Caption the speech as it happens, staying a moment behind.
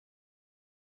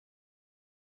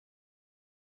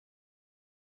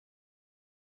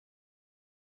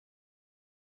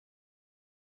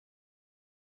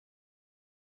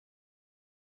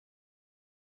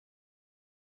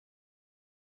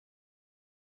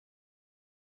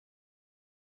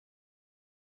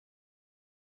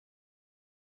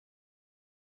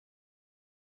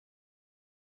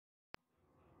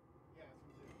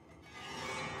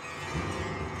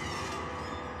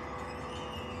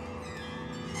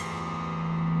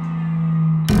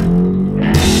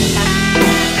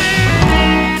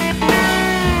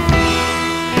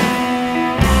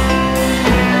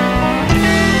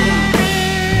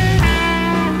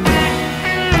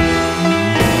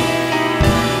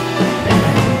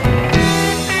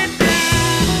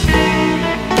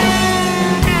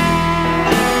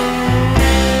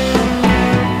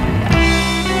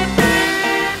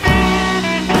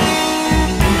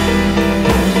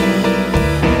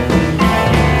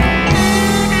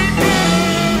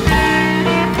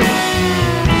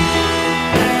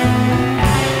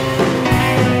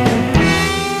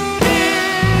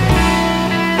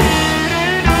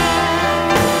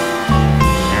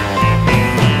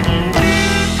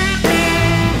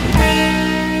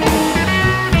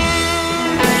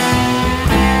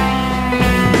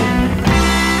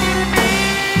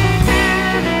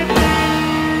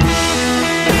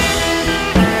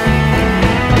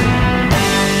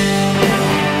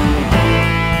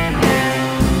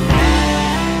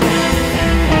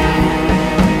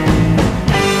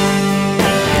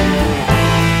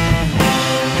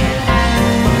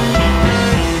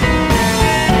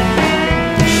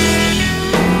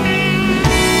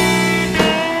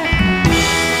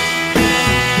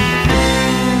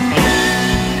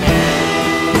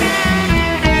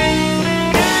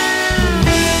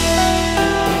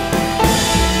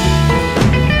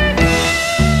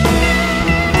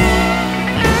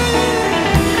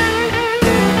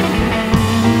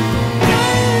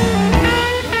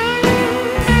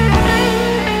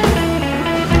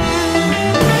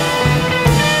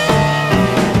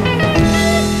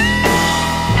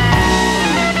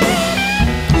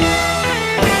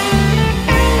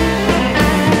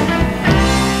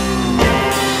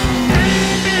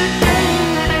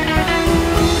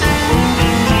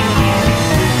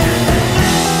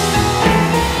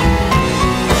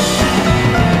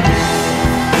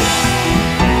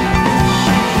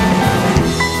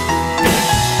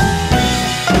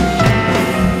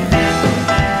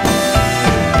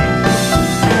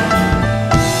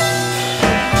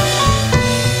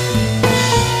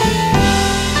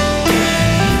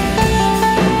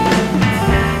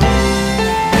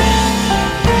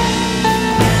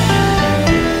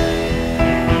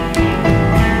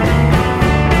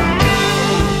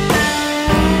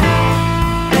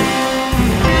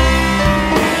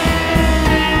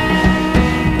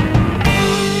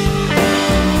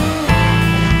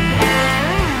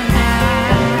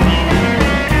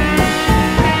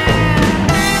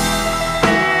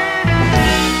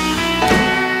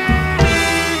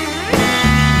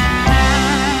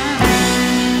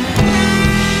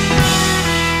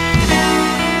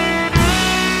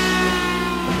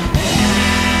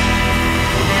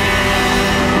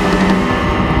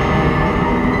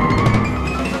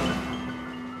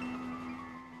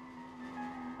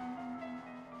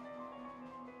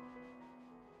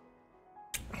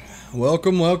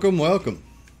Welcome, welcome, welcome.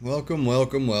 Welcome,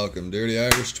 welcome, welcome.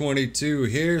 Dirtyirish22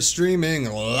 here, streaming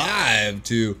live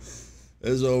to,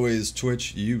 as always,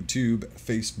 Twitch, YouTube,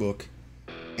 Facebook,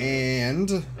 and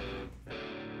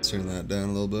let's turn that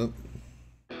down a little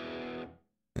bit.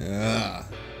 Yeah.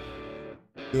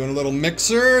 Doing a little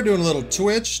Mixer, doing a little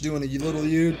Twitch, doing a little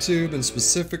YouTube, and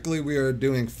specifically we are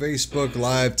doing Facebook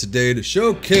Live today to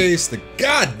showcase the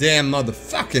goddamn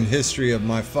motherfucking history of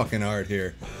my fucking art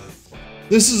here.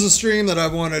 This is a stream that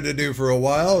I've wanted to do for a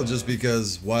while, just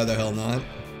because, why the hell not?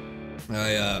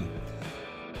 I,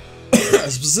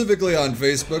 specifically on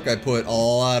Facebook, I put a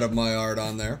lot of my art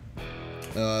on there.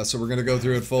 So we're gonna go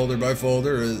through it folder by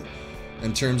folder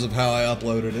in terms of how I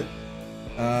uploaded it.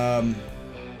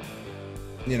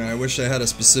 You know, I wish I had a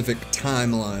specific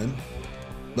timeline,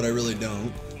 but I really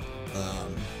don't.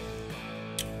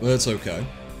 But it's okay.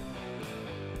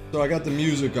 So I got the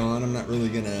music on. I'm not really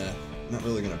gonna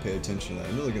pay attention to that.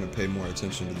 I'm really gonna pay more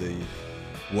attention to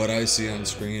what I see on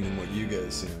screen and what you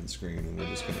guys see on screen, and we're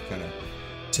just gonna kind of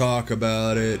talk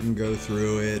about it and go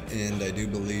through it. And I do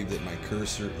believe that my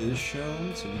cursor is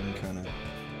shown, so we can kind of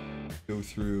go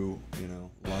through, you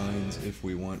know, lines if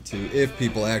we want to. If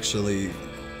people actually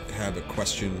have a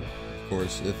question, of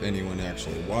course, if anyone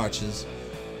actually watches,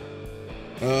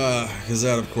 because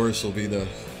that, of course, will be the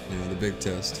big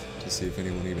test to see if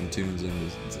anyone even tunes in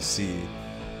to see,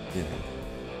 you know,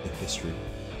 the history.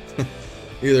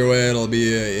 Either way, it'll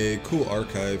be a cool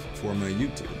archive for my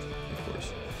YouTube, of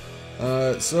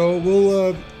course. So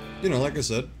we'll, you know, like I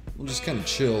said, we'll just kind of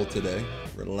chill today,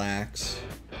 relax,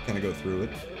 kind of go through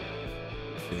it.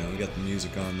 You know, we got the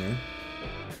music on there.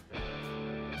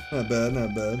 Not bad,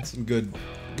 not bad. Some good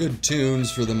tunes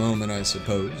for the moment, I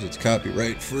suppose. It's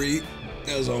copyright free,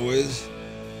 as always.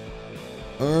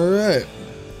 Alright.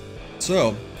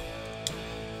 So,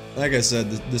 like I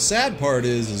said, the sad part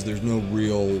is there's no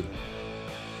real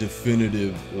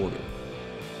definitive order.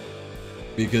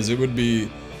 Because it would be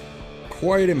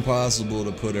quite impossible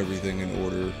to put everything in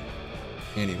order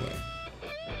anyway.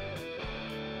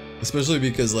 Especially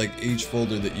because, like, each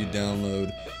folder that you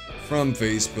download from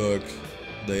Facebook,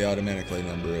 they automatically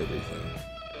number everything.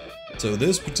 So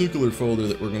this particular folder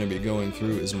that we're going to be going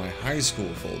through is my high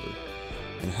school folder.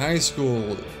 In high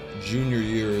school, junior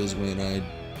year is when I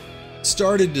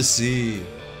started to see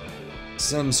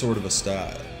some sort of a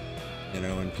style, you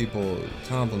know, and people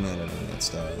complimented on that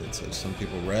style. Some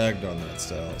people ragged on that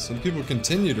style. Some people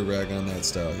continue to rag on that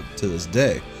style to this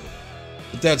day.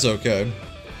 But that's okay.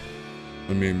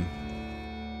 I mean,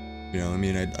 you know,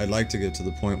 I'd like to get to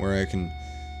the point where I can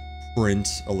print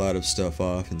a lot of stuff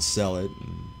off and sell it,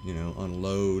 and, you know,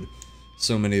 unload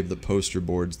so many of the poster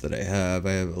boards that I have.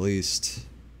 I have at least,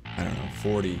 I don't know,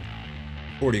 40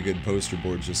 good poster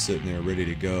boards just sitting there ready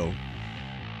to go.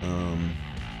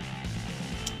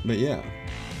 But yeah,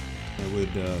 I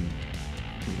would, there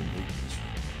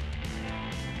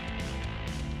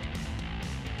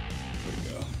we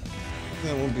go.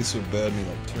 That won't be so bad, me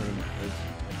like turning my head.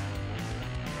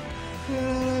 You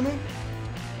know what I mean?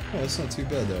 Yeah, it's not too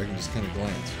bad there, I can just kind of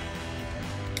glance.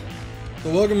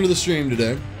 So welcome to the stream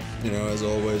today. You know, as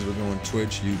always, we're going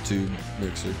Twitch, YouTube,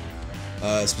 Mixer.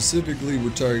 Specifically,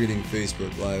 we're targeting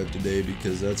Facebook Live today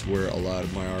because that's where a lot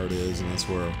of my art is, and that's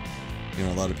where, you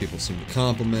know, a lot of people seem to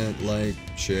compliment, like,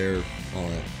 share, all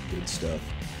that good stuff.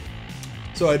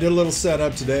 So I did a little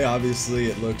setup today. Obviously,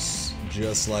 it looks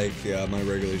just like my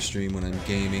regular stream when I'm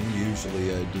gaming.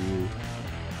 Usually I do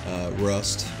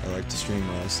Rust. I like to stream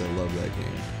Rust. I love that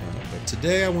game. But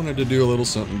today I wanted to do a little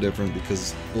something different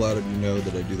because a lot of you know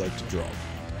that I do like to draw.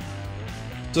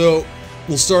 So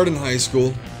we'll start in high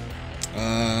school.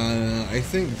 I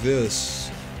think this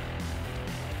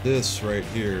right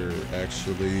here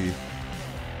actually,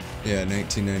 yeah,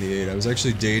 1998. I was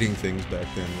actually dating things back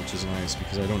then, which is nice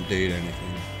because I don't date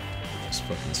anything. It's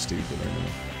fucking stupid, I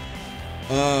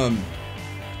know.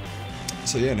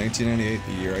 So yeah, 1998,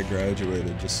 the year I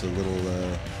graduated, just a little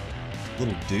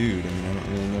dude. I mean, I don't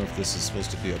really know if this is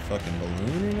supposed to be a fucking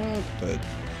balloon or not,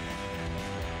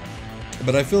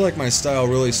 but I feel like my style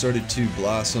really started to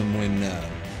blossom when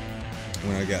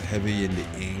I got heavy into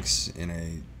inks and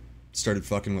I started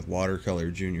fucking with watercolor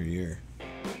junior year.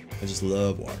 I just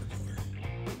love watercolor.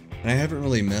 And I haven't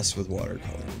really messed with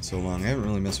watercolor in so long. I haven't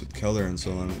really messed with color in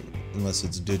so long, unless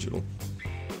it's digital.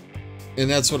 And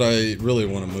that's what I really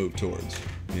want to move towards,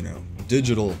 you know.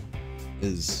 Digital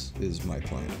is my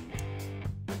plan.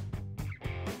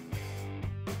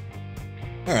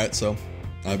 Alright, so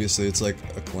obviously it's like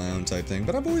a clown type thing,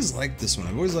 but I've always liked this one.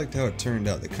 I've always liked how it turned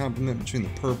out. The complement between the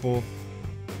purple,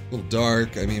 a little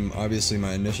dark. I mean, obviously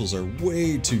my initials are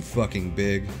way too fucking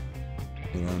big.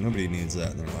 You know, nobody needs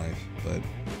that in their life, but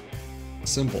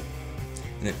Simple.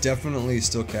 And it definitely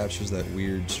still captures that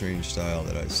weird, strange style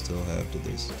that I still have to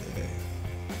this day.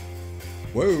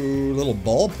 Whoa, little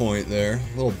ballpoint there.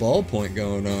 Little ballpoint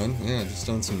going on. Yeah, just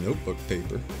on some notebook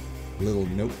paper. Little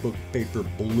notebook paper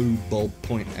blue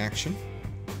ballpoint action.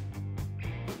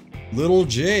 Little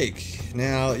Jake.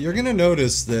 Now, you're gonna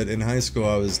notice that in high school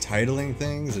I was titling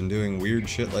things and doing weird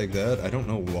shit like that. I don't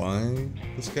know why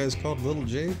this guy's called Little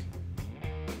Jake.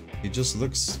 He just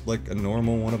looks like a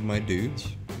normal one of my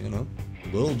dudes, you know?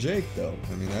 Little Jake, though.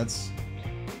 I mean, that's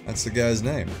the guy's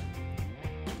name.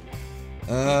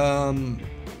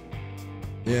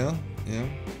 Yeah.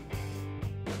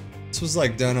 This was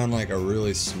like done on like a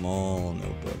really small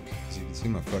notebook. As you can see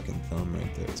my fucking thumb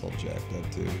right there. It's all jacked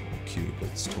up too.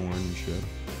 Cuticle's torn and shit.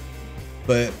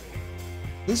 But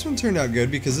this one turned out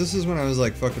good because this is when I was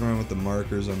like fucking around with the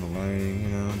markers on the lining, you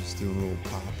know, just doing a little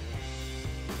pop.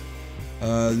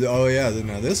 Oh yeah,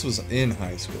 now this was in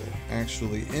high school.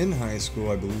 Actually, in high school,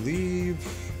 I believe.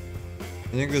 I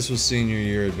think this was senior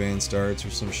year advanced arts or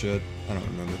some shit. I don't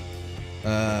remember.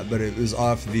 But it was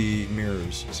off the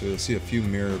mirrors, so you'll see a few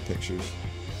mirror pictures.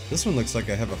 This one looks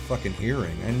like I have a fucking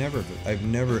earring. I've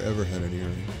never ever had an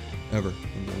earring. Ever.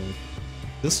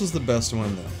 This was the best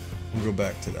one though. We'll go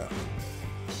back to that one.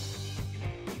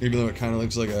 Even though it kind of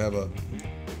looks like I have a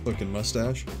fucking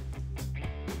mustache.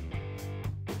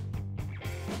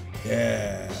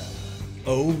 Yeah.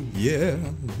 Oh yeah.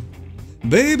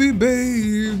 Baby,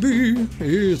 baby,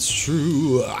 it's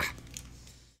true.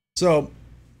 So,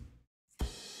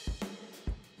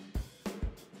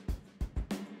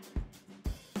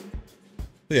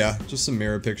 yeah, just some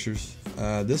mirror pictures.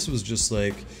 This was just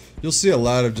like, you'll see a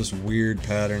lot of just weird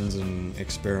patterns and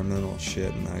experimental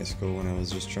shit in high school when I was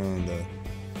just trying to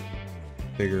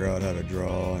figure out how to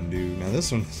draw and do. Now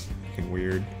this one's fucking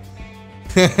weird.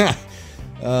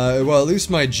 Well, at least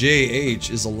my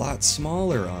JH is a lot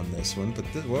smaller on this one, but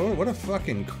what a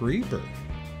fucking creeper.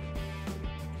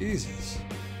 Jesus.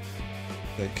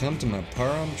 They come to my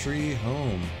palm tree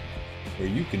home, where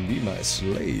you can be my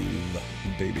slave,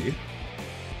 baby.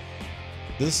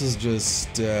 This is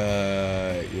just,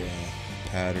 yeah,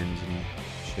 patterns and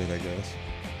shit, I guess.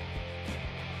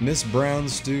 Miss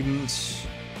Brown's students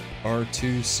are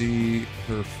to see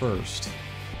her first.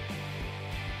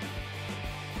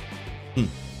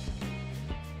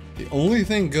 The only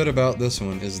thing good about this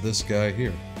one is this guy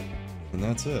here. And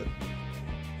that's it.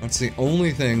 That's the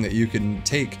only thing that you can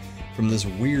take from this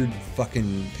weird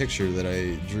fucking picture that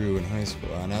I drew in high school.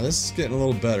 Now this is getting a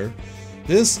little better.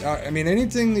 This, I mean,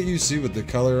 anything that you see with the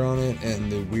color on it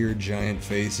and the weird giant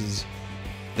faces,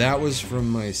 that was from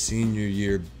my senior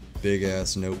year big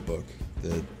ass notebook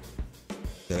that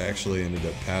actually ended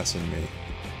up passing me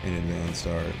in advanced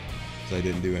art. Because I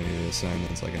didn't do any of the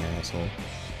assignments like an asshole.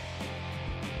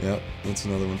 Yep, that's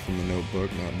another one from the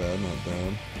notebook. Not bad, not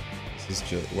bad. This is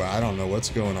just, well, I don't know what's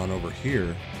going on over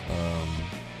here.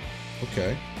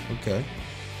 Okay.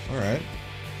 Alright.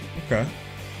 Okay.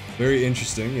 Very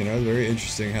interesting, you know, very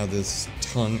interesting how this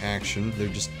tongue action, they're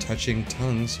just touching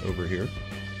tongues over here.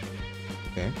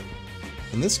 Okay.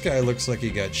 And this guy looks like he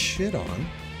got shit on.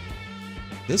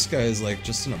 This guy is like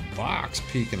just in a box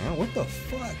peeking out. What the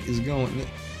fuck is going...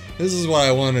 This is why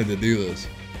I wanted to do this.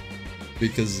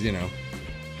 Because, you know,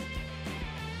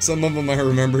 some of them I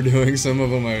remember doing, some of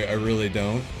them I really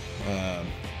don't. I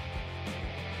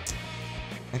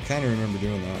kind of remember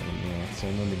doing that one, you know, so I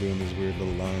remember doing these weird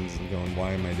little lines and going,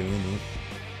 why am I doing that?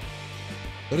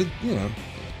 But it, you know,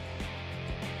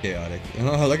 chaotic.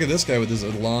 Oh, look at this guy with his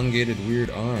elongated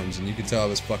weird arms, and you can tell I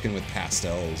was fucking with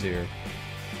pastels here.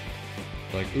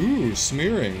 Like, ooh,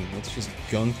 smearing. Let's just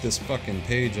gunk this fucking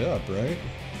page up, right?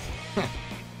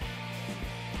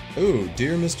 Ooh,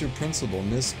 dear Mr. Principal,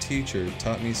 Miss Teacher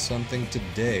taught me something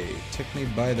today. Took me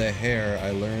by the hair,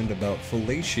 I learned about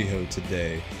fellatio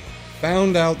today.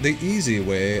 Found out the easy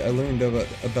way, I learned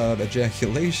about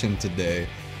ejaculation today.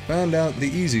 Found out the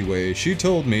easy way, she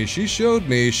told me, she showed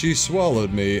me, she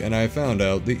swallowed me, and I found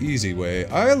out the easy way.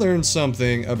 I learned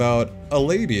something about a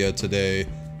labia today,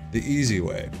 the easy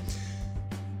way.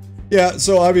 Yeah,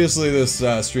 so obviously this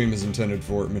stream is intended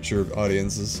for mature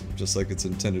audiences, just like it's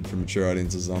intended for mature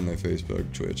audiences on my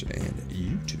Facebook, Twitch, and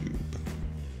YouTube.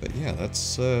 But yeah,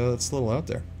 that's a little out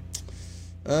there.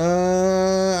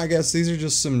 I guess these are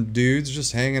just some dudes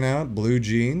just hanging out, blue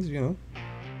jeans, you know,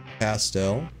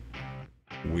 pastel,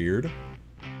 weird.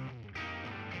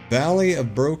 Valley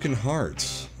of Broken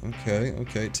Hearts.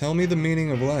 Okay, tell me the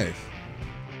meaning of life.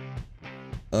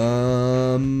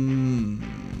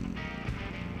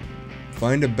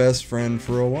 Find a best friend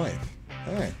for a wife.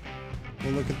 Hey,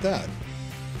 well look at that.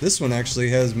 This one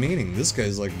actually has meaning. This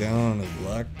guy's like down on his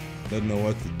luck, doesn't know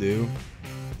what to do.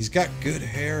 He's got good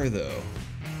hair, though.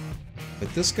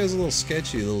 But this guy's a little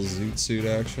sketchy, a little zoot suit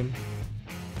action.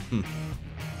 And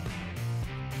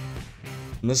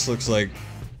this looks like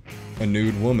a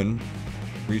nude woman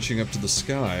reaching up to the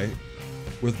sky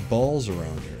with balls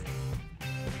around her.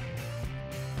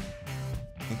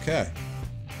 Okay.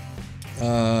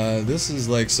 This is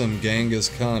like some Genghis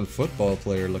Khan football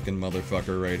player looking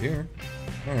motherfucker right here.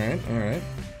 Alright, alright.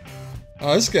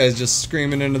 Oh, this guy's just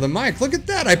screaming into the mic. Look at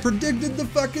that! I predicted the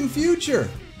fucking future!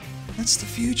 That's the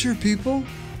future, people.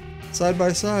 Side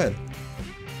by side.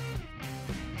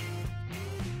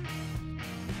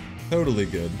 Totally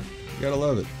good. You gotta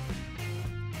love it.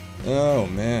 Oh,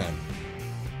 man.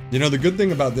 You know, the good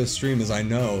thing about this stream is I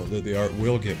know that the art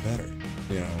will get better.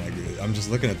 You know, like, I'm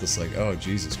just looking at this like, oh,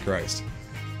 Jesus Christ.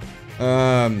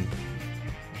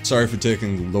 Sorry for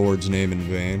taking the Lord's name in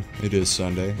vain. It is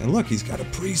Sunday. And look, he's got a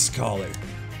priest collar.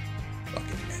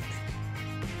 Fucking epic.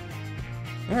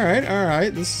 Alright,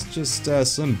 alright. This is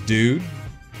just, some dude.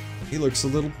 He looks a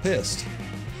little pissed.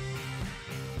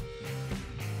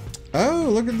 Oh,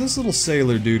 look at this little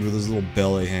sailor dude with his little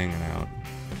belly hanging out.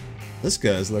 This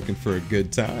guy's looking for a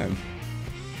good time.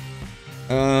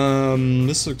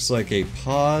 This looks like a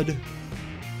pod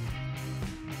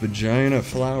vagina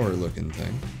flower looking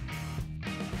thing.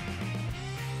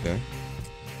 Okay.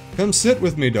 Come sit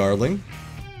with me, darling.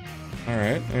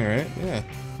 Alright, alright, yeah.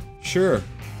 Sure.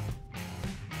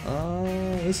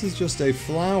 This is just a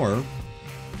flower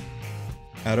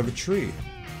out of a tree.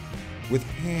 With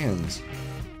hands.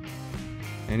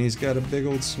 And he's got a big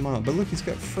old smile. But look, he's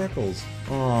got freckles.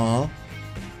 Aww.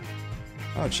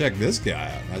 Oh, check this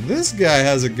guy out. Now, this guy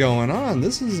has it going on.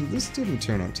 This didn't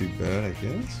turn out too bad, I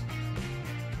guess.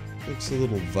 Looks a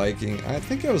little Viking. I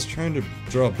think I was trying to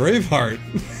draw Braveheart.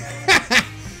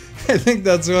 I think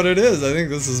that's what it is. I think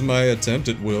this is my attempt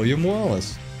at William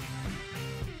Wallace.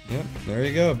 Yep, there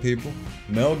you go, people.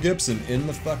 Mel Gibson in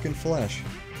the fucking flesh.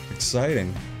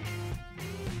 Exciting.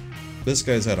 This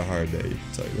guy's had a hard day, you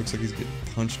can tell. He looks like he's getting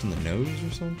punched in the nose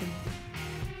or something.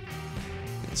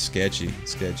 Sketchy,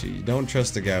 sketchy. You don't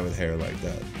trust a guy with hair like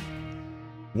that.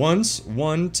 Once,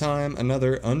 one time,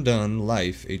 another, undone,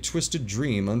 life, a twisted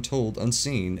dream, untold,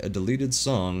 unseen, a deleted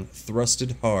song,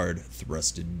 thrusted hard,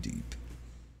 thrusted deep.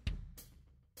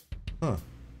 Huh.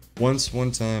 Once,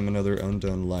 one time, another,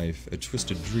 undone life, a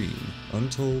twisted dream,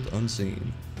 untold,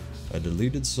 unseen, a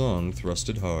deleted song,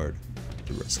 thrusted hard,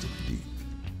 thrusted deep.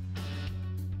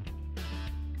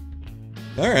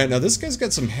 Alright, now this guy's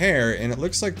got some hair, and it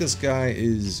looks like this guy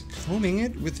is combing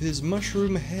it with his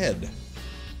mushroom head.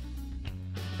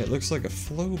 It looks like a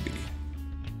Floby.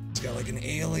 He's got like an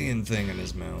alien thing in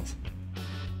his mouth.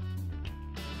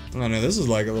 Oh no, this is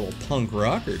like a little punk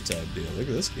rocker type deal. Look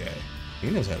at this guy. He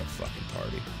knows how to fucking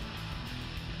party.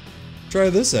 Try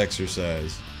this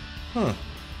exercise. Huh.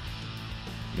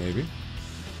 Maybe.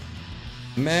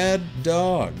 Mad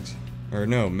Dogs. Or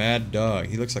no, Mad Dog.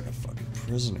 He looks like a fucking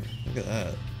prisoner. Look at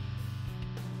that.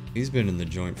 He's been in the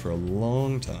joint for a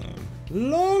long time.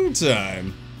 Long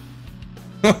time!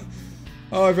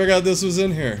 Oh, I forgot this was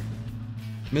in here.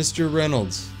 Mr.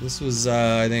 Reynolds. This was,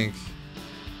 I think...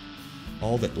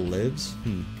 All That Lives?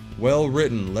 Well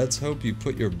written. Let's hope you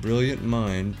put your brilliant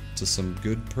mind to some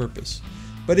good purpose.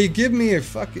 But he gave me a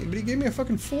fucking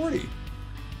 40.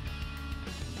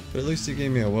 But at least he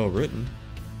gave me a well written.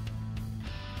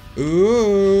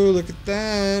 Ooh, look at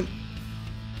that.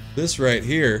 This right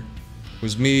here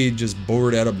was me just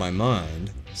bored out of my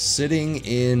mind, sitting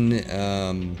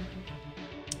in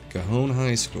Cajon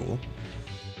High School,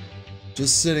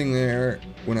 just sitting there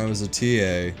when I was a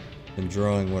TA and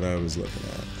drawing what I was looking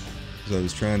at. Because I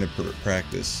was trying to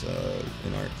practice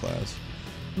in art class.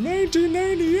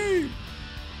 1998!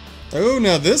 Oh,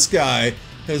 now this guy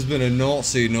has been a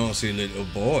naughty, naughty little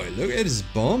boy. Look at his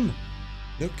bum.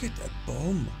 Look at that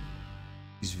bum.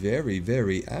 He's very,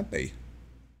 very happy.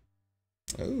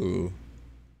 Oh.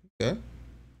 Okay.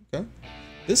 Okay.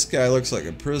 This guy looks like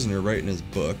a prisoner writing his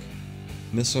book.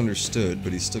 Misunderstood,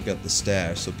 but he's still got the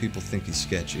stash, so people think he's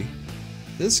sketchy.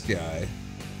 This guy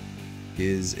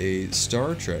is a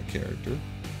Star Trek character.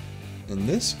 And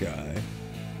this guy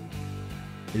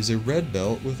is a red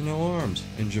belt with no arms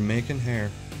and Jamaican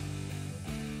hair.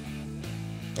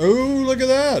 Oh, look at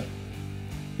that!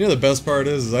 You know the best part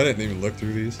is I didn't even look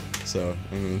through these, so,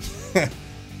 I mean, the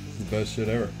best shit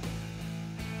ever.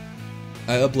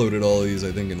 I uploaded all of these,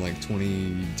 I think, in like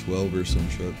 2012 or some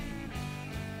shit.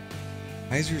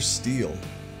 How's your steel?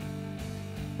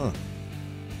 Huh.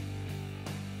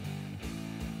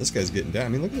 This guy's getting down. I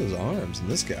mean, look at those arms. And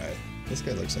this guy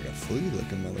looks like a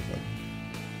flea-looking motherfucker.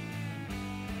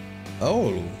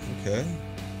 Oh, okay.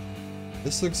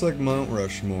 This looks like Mount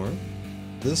Rushmore.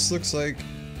 This looks like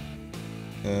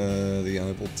the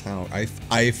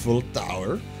Eiffel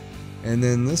Tower. And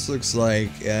then this looks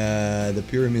like the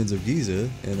Pyramids of Giza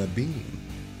and a beam.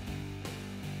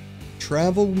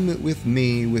 Travel with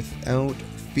me without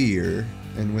fear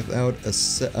and without a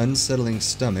unsettling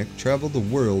stomach. Travel the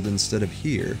world instead of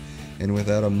here. And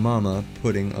without a mama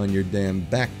putting on your damn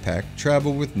backpack.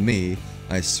 Travel with me.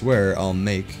 I swear I'll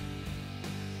make...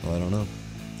 Well, I don't know.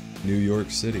 New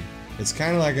York City. It's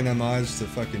kind of like an homage to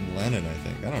fucking Lenin, I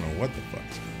think. I don't know what the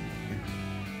fuck's going on here.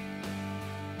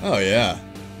 Oh, yeah.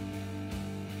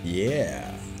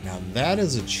 Yeah. Now that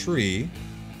is a tree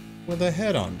with a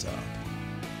head on top.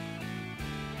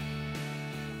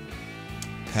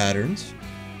 Patterns.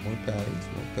 More patterns,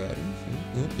 more patterns.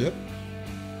 Yep.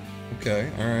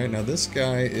 Okay, alright. Now this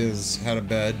guy had a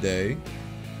bad day.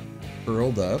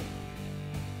 Curled up.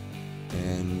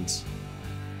 And...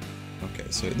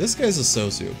 Okay, so this guy's a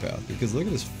sociopath, because look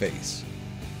at his face.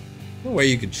 No way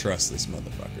you could trust this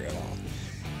motherfucker at all.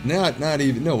 Not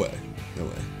even, no way. No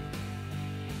way.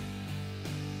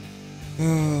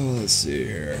 Oh, let's see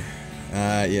here.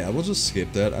 Yeah, we'll just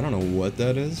skip that. I don't know what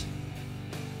that is.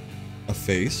 A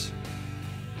face.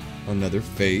 Another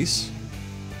face.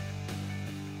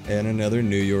 And another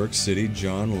New York City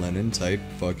John Lennon type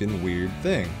fucking weird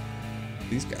thing.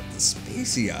 He's got the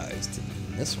spacey eyes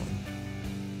in this one.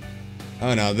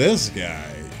 Oh, now this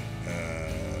guy.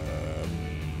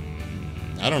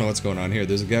 I don't know what's going on here.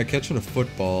 There's a guy catching a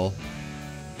football.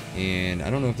 And I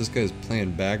don't know if this guy's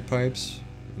playing bagpipes.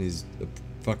 He's a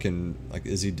fucking, like,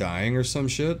 is he dying or some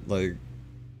shit? Like,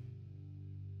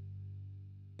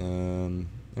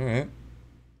 alright.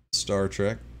 Star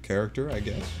Trek character, I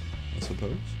guess, I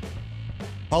suppose.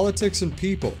 Politics and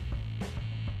people.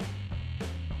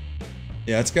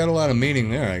 Yeah, it's got a lot of meaning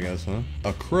there, I guess, huh?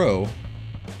 A crow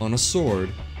on a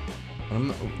sword,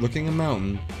 looking a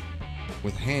mountain,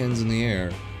 with hands in the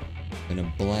air, and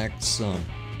a black sun.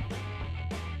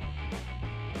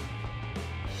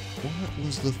 What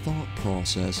was the thought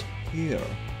process here?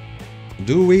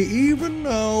 Do we even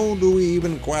know? Do we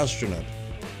even question it?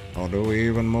 Or do we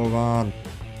even move on?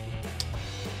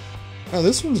 Oh,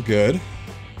 this one's good.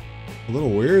 A little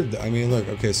weird. I mean, look,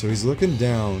 okay, so he's looking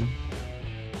down,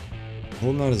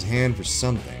 holding out his hand for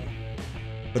something.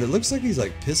 But it looks like he's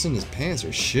like pissing his pants or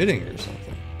shitting or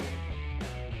something.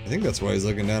 I think that's why he's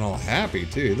looking down all happy,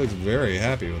 too. He looks very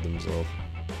happy with himself.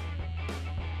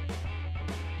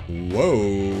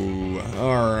 Whoa.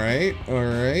 Alright,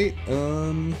 alright.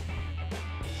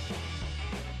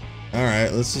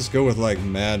 Alright, let's just go with like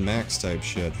Mad Max type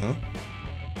shit, huh?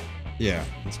 Yeah,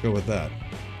 let's go with that.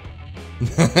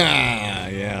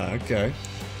 Yeah, okay.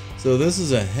 So this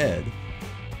is a head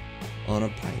on a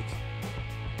pike.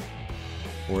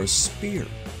 Or a spear.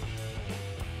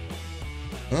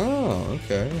 Oh,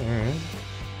 okay, alright.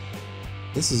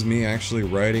 This is me actually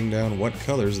writing down what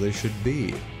colors they should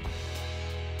be.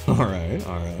 Alright,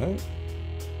 alright.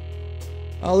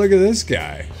 Oh, look at this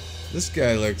guy. This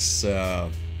guy looks,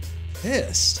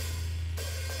 pissed.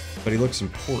 But he looks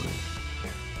important.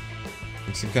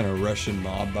 Like some kind of Russian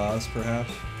mob boss,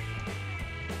 perhaps?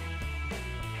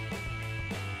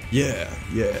 Yeah.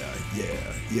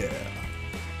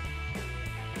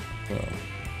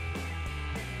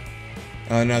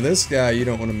 Oh. Now this guy you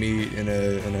don't want to meet in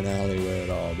an alleyway at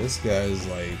all. This guy's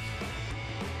like...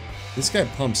 This guy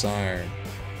pumps iron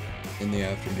in the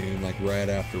afternoon, like right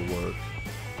after work.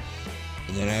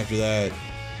 And then after that,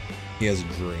 he has a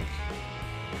drink.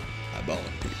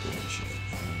 Eyeballing people and shit.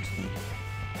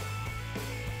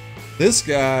 This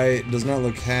guy does not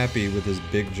look happy with his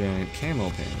big giant camo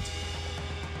pants.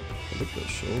 Look at those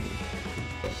shoulders.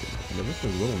 Look at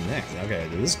his little neck. Okay,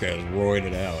 this guy's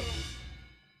roided out.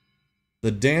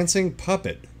 The dancing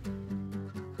puppet.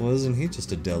 Well, isn't he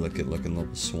just a delicate looking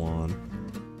little swan?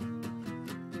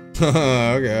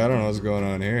 Okay, I don't know what's going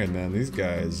on here, man. These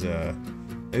guys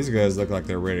look like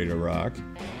they're ready to rock.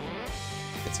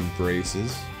 Got some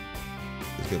braces.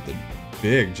 He's got the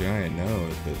big giant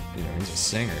nose, but you know, he's a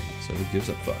singer, so who gives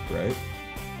a fuck, right?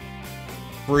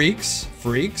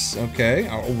 Freaks, okay,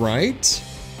 alright.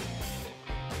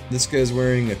 This guy's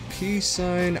wearing a peace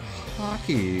sign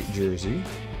hockey jersey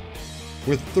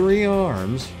with 3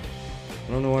 arms.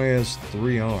 I don't know why he has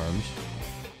 3 arms.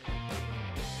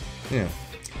 Yeah.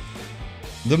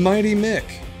 The Mighty Mick.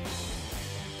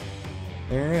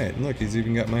 Alright, look, he's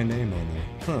even got my name on there.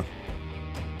 Huh.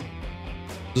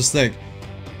 Just think,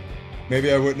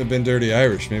 maybe I wouldn't have been Dirty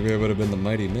Irish, maybe I would have been the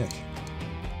Mighty Mick.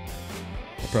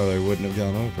 I probably wouldn't have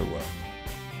gone over well.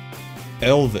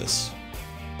 Elvis.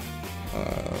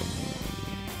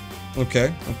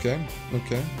 Okay.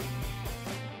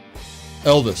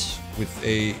 Elvis with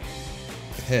a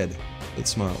head that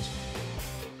smiles.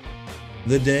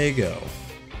 The Dago.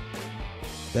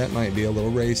 That might be a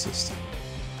little racist.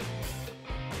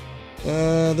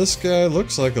 This guy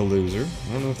looks like a loser.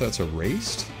 I don't know if that's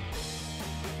erased.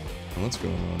 What's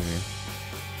going on here?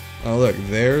 Oh look,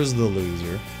 there's the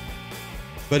loser.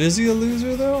 But is he a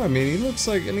loser though? I mean, he looks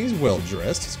like, and he's well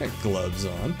dressed. He's got gloves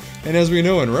on. And as we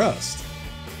know in Rust,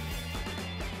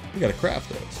 you gotta craft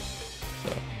those.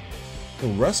 So, a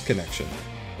Rust connection.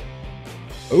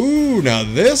 Ooh, now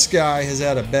this guy has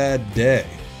had a bad day.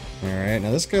 Alright, now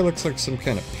this guy looks like some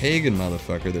kind of pagan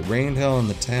motherfucker that rained hell on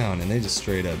the town and they just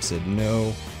straight up said,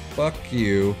 no, fuck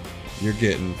you, you're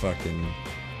getting fucking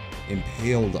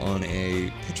impaled on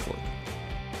a pitchfork.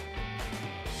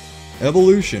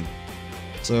 Evolution.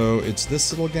 So it's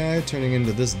this little guy turning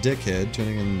into this dickhead,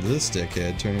 turning into this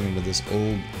dickhead, turning into this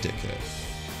old dickhead.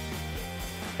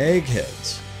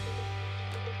 Eggheads.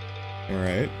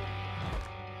 Alright.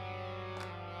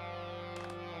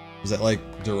 Is that like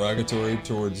derogatory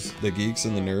towards the geeks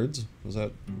and the nerds? Is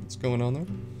that what's going on there?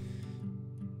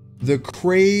 The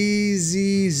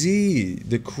Crazy Z.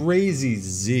 The Crazy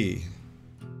Z.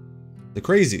 The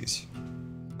Crazies.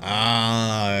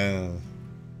 Ah.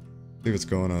 See what's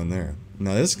going on there.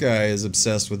 Now this guy is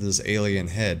obsessed with this alien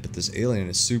head, but this alien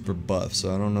is super buff,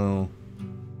 so I don't know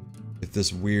if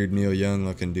this weird Neil Young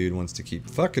looking dude wants to keep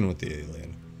fucking with the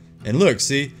alien. And look,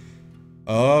 see?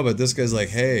 Oh, but this guy's like,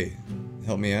 hey,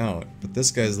 help me out. But this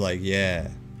guy's like, yeah,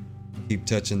 keep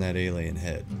touching that alien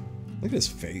head. Look at his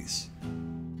face.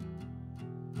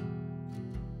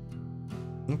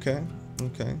 Okay,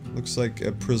 okay. Looks like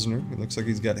a prisoner. It looks like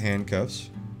he's got handcuffs.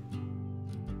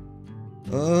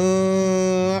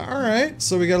 Alright.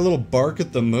 So we got a little bark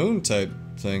at the moon type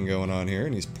thing going on here,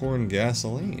 and he's pouring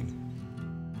gasoline.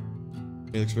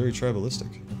 He looks very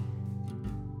tribalistic.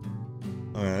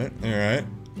 Alright, alright.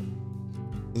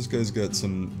 This guy's got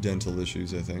some dental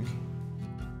issues, I think.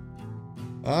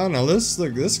 Ah, now this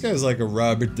guy's like a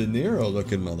Robert De Niro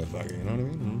looking motherfucker, you know what I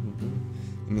mean?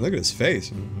 I mean, look at his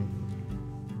face.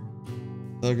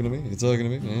 Talking to me? He's talking to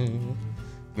me? Yeah.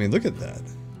 I mean, look at that.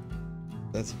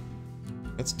 That's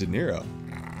De Niro.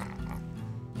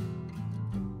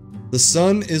 The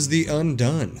sun is the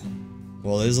undone.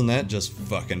 Well, isn't that just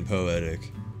fucking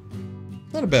poetic?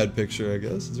 Not a bad picture, I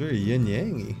guess. It's very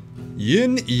yin-yangy.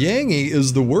 Yin-yangy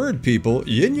is the word, people.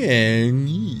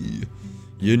 Yin-yangy.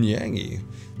 Yin-yangy.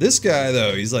 This guy,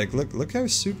 though, he's like, look how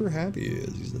super happy he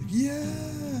is. He's like,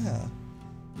 yeah.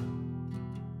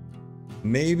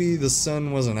 Maybe the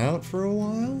sun wasn't out for a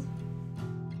while?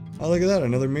 Oh, look at that,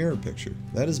 another mirror picture.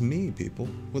 That is me, people,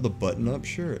 with a button-up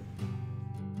shirt.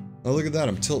 Oh, look at that,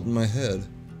 I'm tilting my head.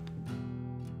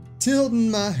 Tilting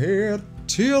my head,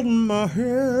 tilting my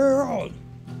head.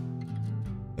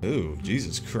 Oh,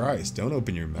 Jesus Christ, don't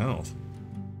open your mouth.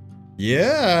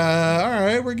 Yeah,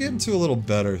 alright, we're getting to a little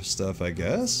better stuff, I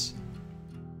guess.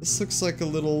 This looks like a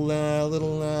little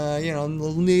you know,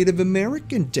 little Native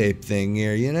American type thing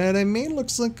here, you know what I mean?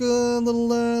 Looks like a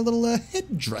little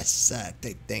headdress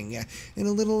type thing, and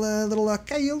a little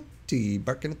coyote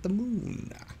barking at the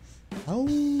moon. Oh,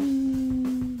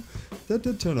 that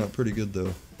did turn out pretty good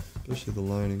though, especially the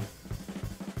lining.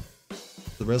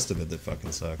 The rest of it that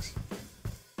fucking sucks.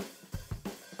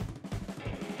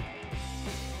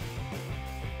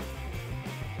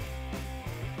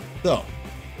 So,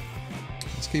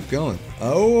 let's keep going.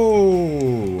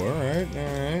 Oh, alright.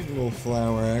 A little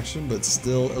flower action, but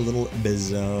still a little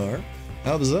bizarre.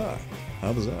 How bizarre?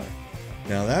 How bizarre?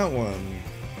 Now that one,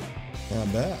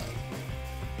 not bad.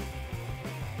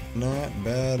 Not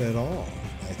bad at all.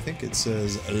 I think it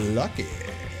says lucky,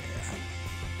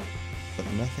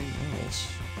 but nothing else.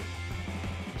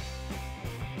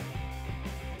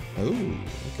 Oh,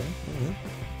 okay. Alright.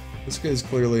 This guy's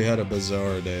clearly had a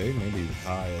bizarre day. Maybe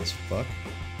high as fuck.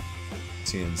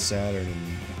 Seeing Saturn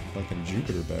and fucking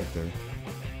Jupiter back there.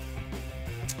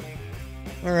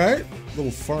 Alright.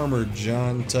 Little Farmer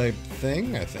John type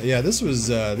thing. Yeah, this was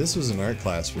an art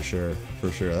class for sure.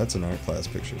 For sure. That's an art class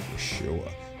picture for sure.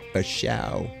 For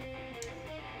show.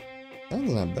 That's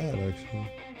not bad actually.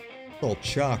 A little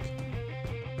chalk.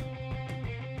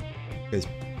 It's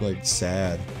like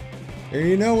sad. Or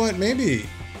you know what? Maybe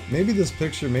this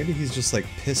picture, maybe he's just like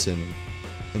pissing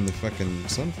in the fucking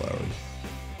sunflowers.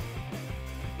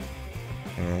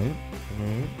 Alright,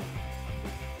 alright.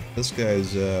 This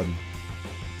guy's, okay.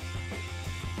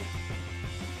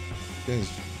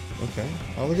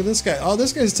 Oh, look at this guy. Oh,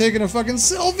 this guy's taking a fucking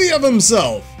selfie of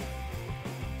himself!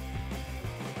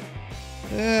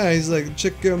 Yeah, he's like,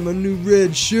 check out my new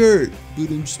red shirt, but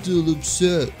I'm still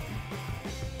upset.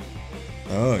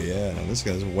 Oh yeah, now this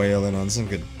guy's wailing on some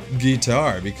good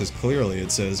guitar because clearly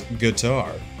it says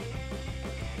guitar.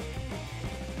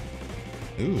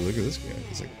 Ooh, look at this guy.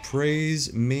 He's like,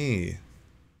 praise me.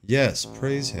 Yes,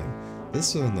 praise him.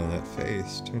 This one though, that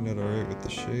face turned out alright with the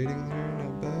shading there.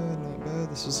 Not bad, not bad.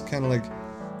 This is kind of like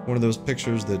one of those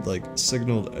pictures that like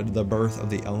signaled the birth of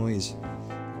the eyes.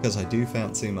 Because I do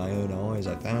fancy my own eyes.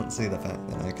 I fancy the fact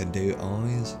that I can do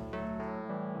eyes.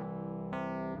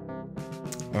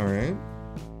 Alright.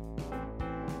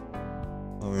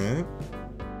 Alright.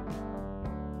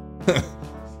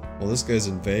 Well, this guy's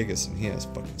in Vegas and he has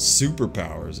fucking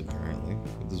superpowers apparently.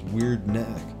 With his weird neck.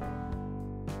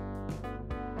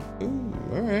 Ooh,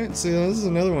 alright. See, this is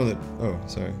another one that... Oh,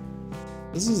 sorry.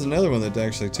 This is another one that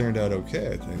actually turned out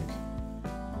okay, I think.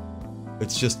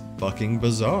 It's just fucking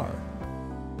bizarre.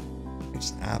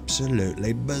 It's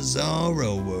absolutely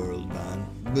bizarro world, man.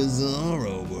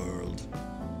 Bizarro world.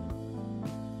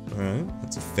 Alright,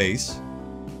 that's a face.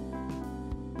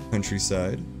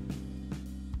 Countryside.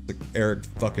 Like Eric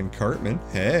fucking Cartman.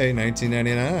 Hey,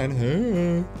 1999.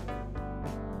 Hey.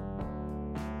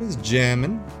 He's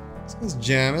jamming. This guy's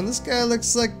jamming. This guy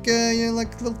looks like, you know,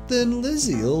 like little Thin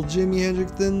Lizzy. Old Jimi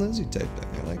Hendrix Thin Lizzy type thing.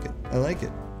 I like it. I like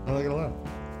it. I like it a lot.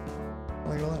 I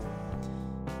like it a lot.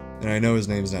 And I know his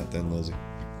name's not Thin Lizzy.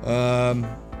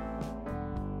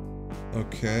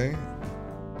 Okay.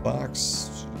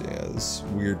 Box. Yeah, this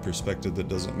weird perspective that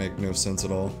doesn't make no sense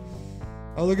at all.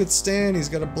 Oh, look at Stan. He's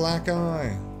got a black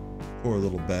eye. Poor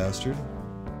little bastard.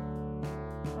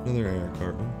 Another Eric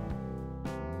Cartman.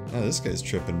 Oh, this guy's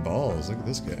tripping balls. Look at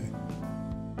this guy.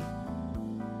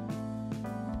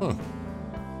 Huh.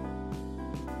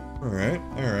 Alright,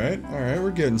 alright, alright.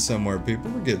 We're getting somewhere,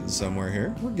 people. We're getting somewhere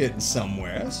here. We're getting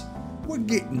somewheres. We're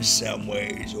getting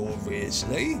somewheres,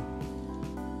 obviously.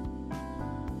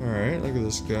 Alright, look at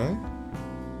this guy.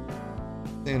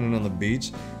 Standing on the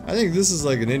beach. I think this is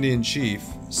like an Indian chief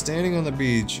standing on the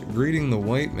beach, greeting the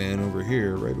white man over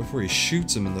here right before he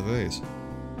shoots him in the face.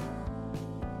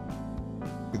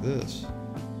 Look at this.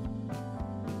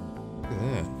 Look at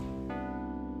that.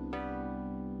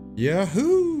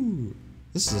 Yahoo!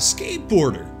 This is a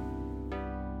skateboarder.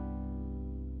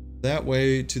 That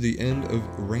way to the end of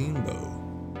Rainbow.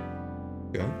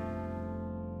 Okay.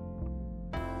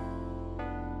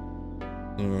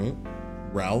 Alright.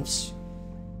 Ralph's.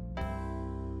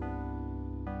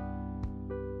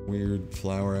 Weird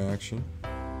flower action.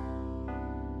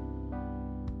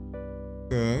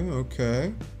 Okay,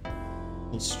 okay. A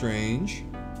little strange.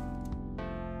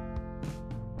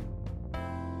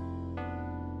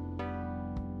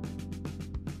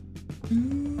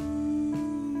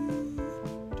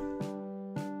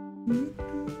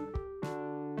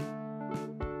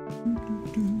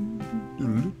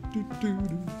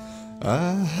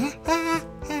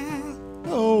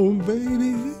 Oh,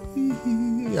 baby.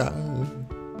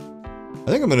 I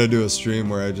think I'm gonna do a stream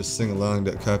where I just sing along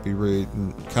to copyright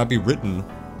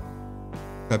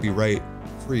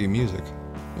free music. You know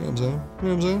what I'm saying? You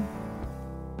know what I'm saying?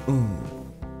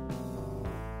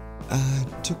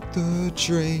 I took the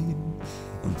train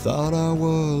and thought I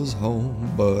was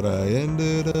home, but I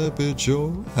ended up at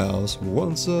your house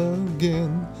once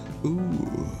again.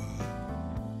 Ooh,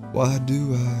 why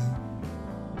do I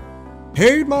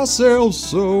hate myself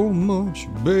so much,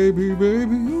 baby,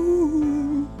 baby?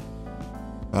 Ooh,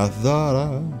 I thought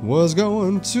I was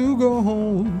going to go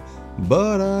home,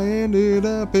 but I ended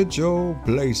up at your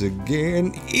place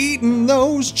again, eating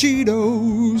those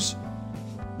Cheetos,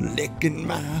 licking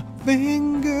my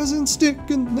fingers and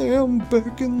sticking them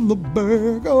back in the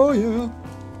bag. Oh yeah.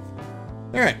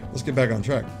 Alright, let's get back on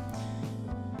track.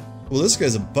 Well, this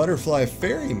guy's a butterfly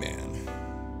ferryman.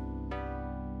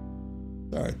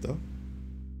 Alright though.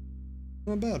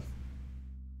 Not bad.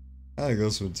 I like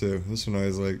this one too. This one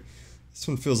always like, this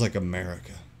one feels like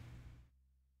America.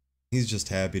 He's just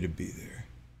happy to be there.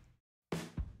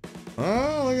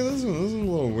 Oh, look at this one. This one's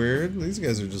a little weird. These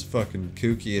guys are just fucking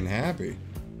kooky and happy.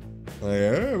 Like,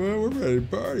 hey man, we're ready to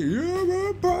party. Yeah,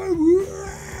 man, party.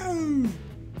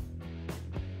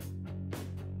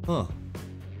 Huh.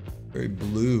 Very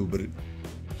blue, but it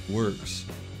works.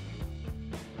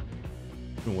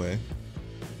 In a way.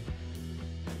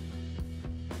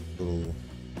 A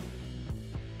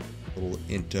little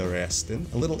interesting.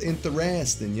 A little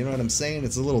interesting, you know what I'm saying?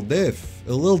 It's a little diff.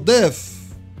 A little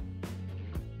diff.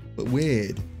 But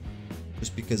weird.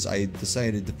 Just because I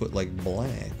decided to put like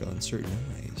black on certain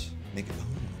eyes. Make it hard.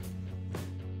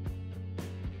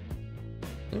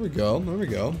 There we go, there we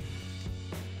go.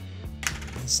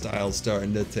 Style's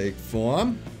starting to take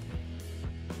form.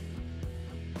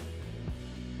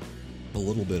 A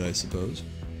little bit, I suppose.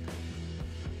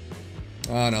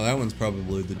 Oh no, that one's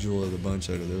probably the jewel of the bunch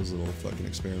out of those little fucking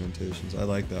experimentations. I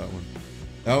like that one.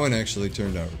 That one actually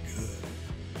turned out good.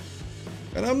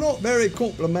 And I'm not very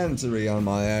complimentary on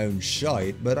my own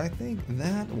shite, but I think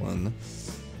that one...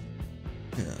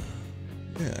 Yeah,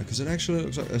 because it actually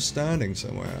looks like they're standing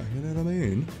somewhere, you know what I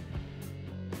mean?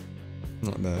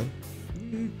 Not bad.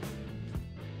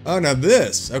 Oh, now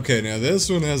this! Okay, now this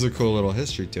one has a cool little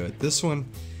history to it. This one,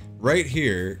 right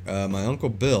here, my Uncle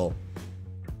Bill,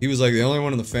 he was like the only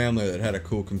one in the family that had a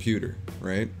cool computer,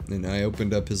 right? And I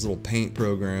opened up his little paint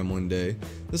program one day.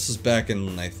 This was back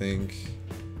in, I think...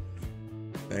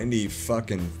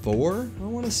 94, I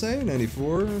want to say,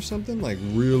 94 or something, like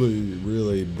really,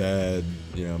 really bad,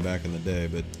 you know, back in the day,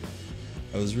 but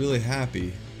I was really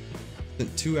happy.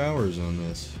 Spent 2 hours on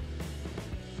this.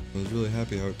 I was really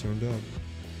happy how it turned out.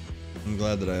 I'm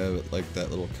glad that I have it, like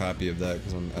that little copy of that,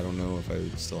 because I don't know if I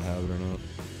would still have it or not.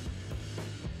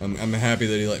 I'm happy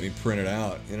that he let me print it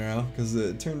out, you know, because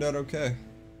it turned out okay.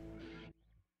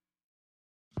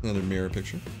 Another mirror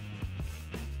picture.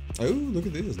 Oh, look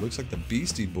at this. Looks like the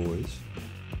Beastie Boys.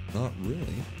 Not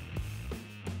really.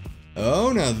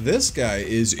 Oh, now this guy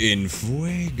is in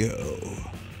fuego.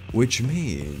 Which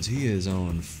means he is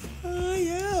on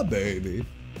fire, baby.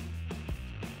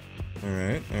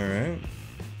 Alright, alright.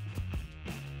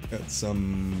 Got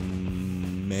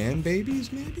some man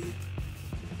babies, maybe?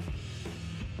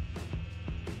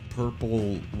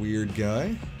 Purple weird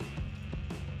guy.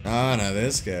 Ah, now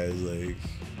this guy's like...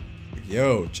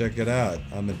 Yo, check it out.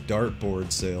 I'm a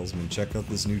dartboard salesman. Check out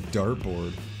this new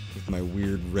dartboard with my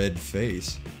weird red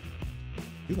face. I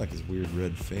do like his weird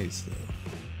red face,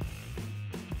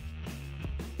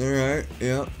 though. Alright,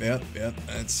 yep.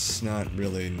 That's not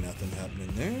really nothing happening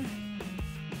there.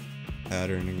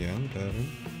 Pattern again, pattern.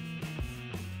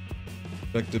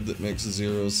 Perspective that makes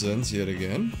 0 sense yet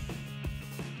again.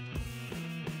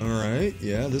 Alright,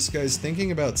 yeah, this guy's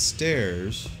thinking about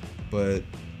stairs, but...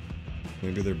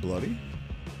 maybe they're bloody?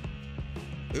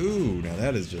 Ooh, now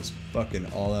that is just fucking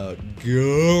all-out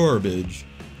garbage.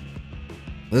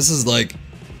 This is like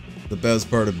the best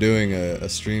part of doing a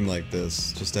stream like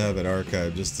this, just to have it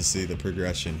archived, just to see the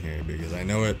progression here, because I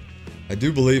know it. I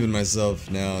do believe in myself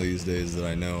now these days that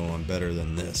I know I'm better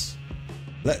than this.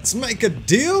 Let's make a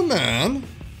deal, man!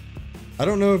 I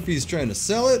don't know if he's trying to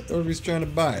sell it or if he's trying to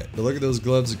buy it, but look at those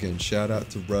gloves again. Shout out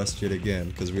to Rust yet again,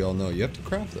 because we all know you have to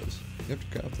craft those. You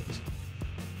have to craft those.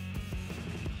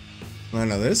 Oh,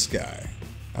 now this guy.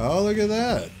 Oh, look at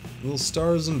that. Little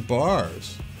stars and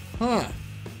bars. Huh.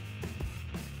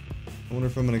 I wonder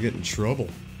if I'm gonna get in trouble.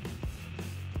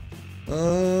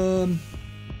 Alright.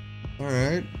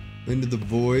 Into the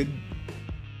void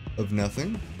of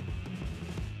nothing.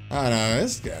 Oh, no,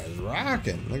 this guy's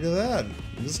rocking. Look at that.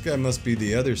 This guy must be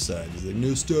the other side. He's like,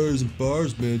 no stars and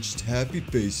bars, man. Just happy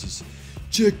faces.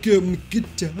 Check out my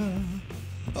guitar.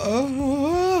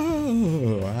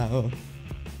 Oh, wow.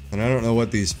 And I don't know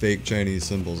what these fake Chinese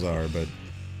symbols are, but...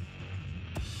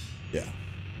 yeah.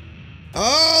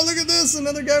 Oh, look at this!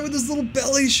 Another guy with his little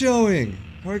belly showing!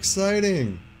 How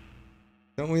exciting!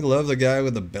 Don't we love the guy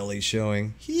with the belly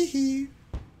showing? Hee hee.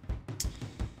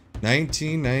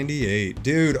 1998.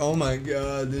 Dude, oh my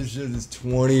god, this shit is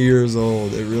 20 years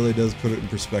old. It really does put it in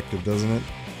perspective, doesn't it?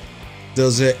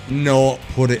 Does it not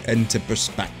put it into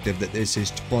perspective that this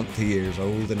is 20 years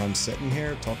old and I'm sitting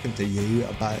here talking to you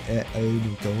about it? Oh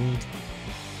my god.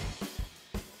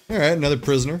 Alright, another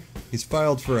prisoner. He's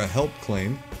filed for a help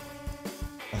claim.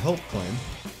 A help claim.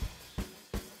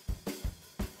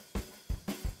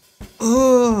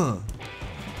 Ugh!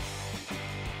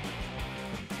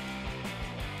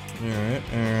 Alright,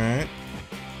 alright.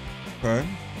 Okay.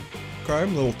 Okay,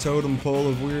 little totem pole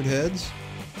of weird heads.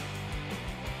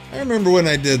 I remember when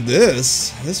I did this.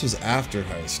 This was after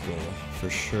high school, for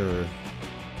sure.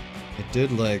 I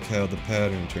did like how the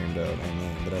pattern turned out, I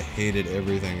know, but I hated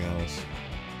everything else.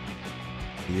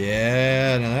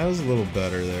 Yeah, now that was a little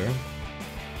better there.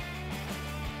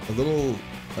 A little,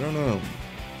 I don't know.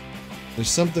 There's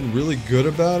something really good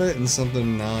about it and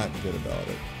something not good about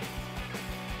it.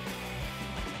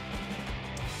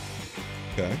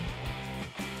 Okay.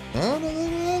 Oh, no,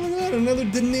 another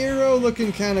De Niro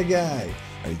looking kind of guy.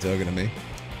 Are you talking to me?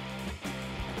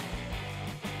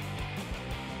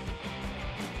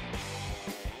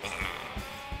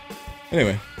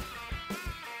 Anyway.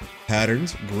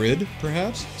 Patterns, grid,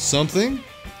 perhaps? Something?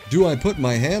 Do I put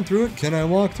my hand through it? Can I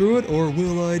walk through it? Or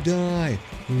will I die?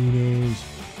 Who knows?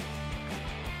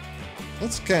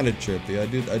 That's kind of trippy. I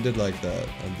did like that.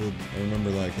 I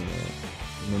remember liking that.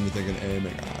 I remember thinking, hey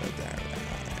my god,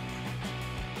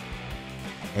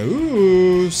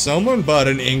 ooh, someone bought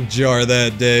an ink jar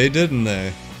that day, didn't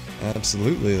they?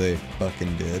 Absolutely they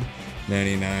fucking did.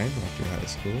 99 after high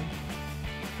school.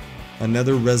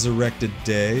 Another resurrected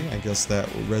day. I guess that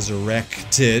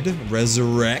resurrected. Look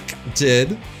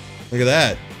at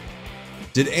that.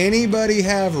 Did anybody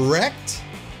have wrecked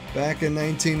back in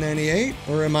 1998?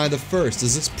 Or am I the first?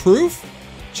 Is this proof?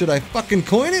 Should I fucking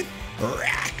coin it?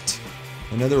 Wrecked.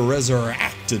 Another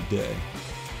resurrected day.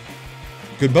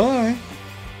 Goodbye.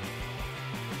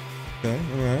 Okay,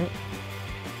 alright.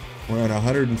 We're on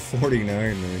 149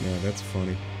 right now. That's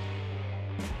funny.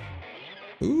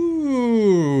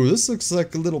 Ooh, this looks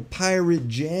like a little pirate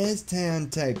jazz town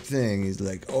type thing. He's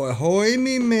like, oh, ahoy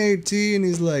me matey, and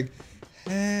he's like,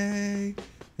 hey.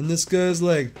 And this guy's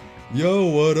like, yo,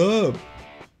 what up?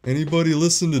 Anybody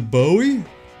listen to Bowie?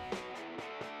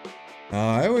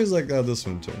 I always like how this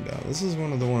one turned out. This is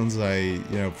one of the ones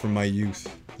from my youth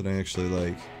that I actually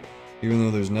like. Even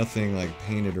though there's nothing like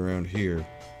painted around here,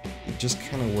 it just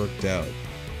kind of worked out.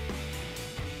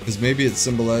 Because maybe it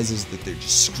symbolizes that they're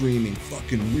just screaming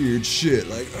fucking weird shit,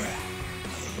 like,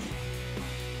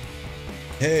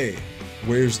 hey,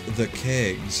 where's the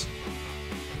kegs?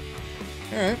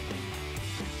 Alright.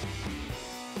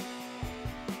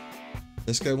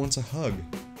 This guy wants a hug.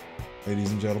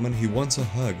 Ladies and gentlemen, he wants a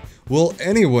hug. Will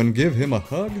anyone give him a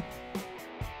hug?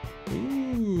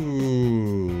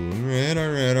 Ooh, alright.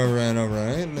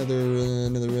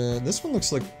 Another, this one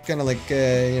looks like, kind of like,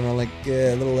 a little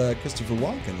Christopher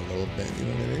Walken a little bit, you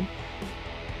know what I mean?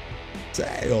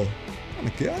 Sail. Oh my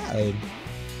god.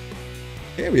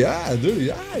 Here we are,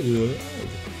 Dirtyirish.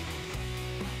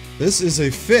 This is a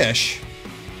fish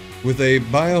with a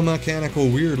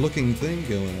biomechanical weird looking thing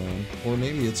going on. Or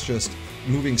maybe it's just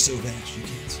moving so fast you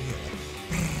can't see it.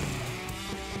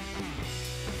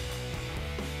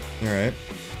 Alright.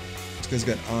 This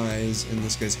guy's got eyes, and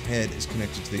this guy's head is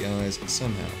connected to the eyes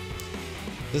somehow.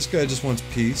 This guy just wants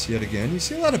peace, yet again. You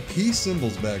see a lot of peace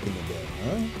symbols back in the day,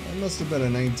 huh? That must have been a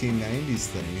 1990s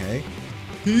thing, hey?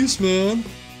 Peace, man!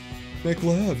 Make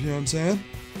love, you know what I'm saying?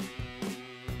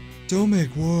 Don't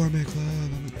make war, make love, oh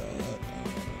my god.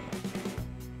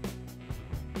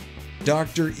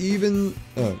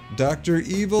 Dr.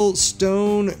 Evil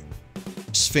Stone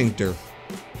Sphincter.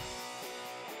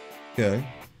 Okay.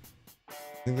 I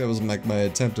think that was like my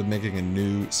attempt at making a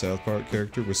new South Park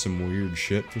character with some weird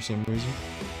shit for some reason.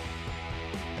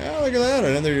 Oh, look at that!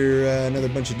 Another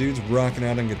bunch of dudes rocking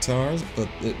out on guitars, but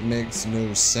it makes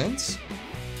no sense.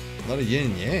 A lot of yin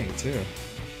and yang too.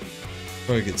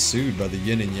 Probably get sued by the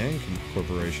Yin and Yang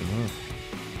Corporation, huh?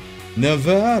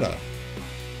 Nevada.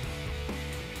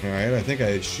 All right, I think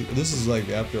this is like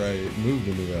after I moved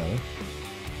to Nevada.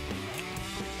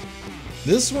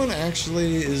 This one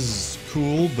actually is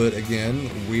cool, but again,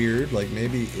 weird. Like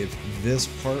maybe if this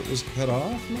part was cut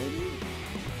off, maybe?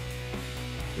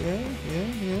 Yeah,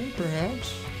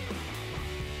 perhaps.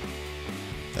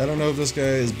 I don't know if this guy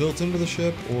is built into the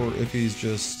ship or if he's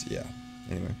just, yeah.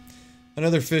 Anyway.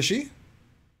 Another fishy.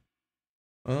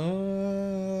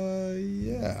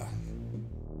 Yeah.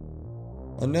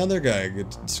 Another guy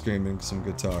screaming some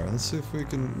guitar. Let's see if we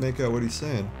can make out what he's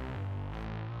saying.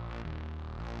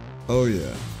 Oh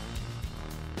yeah.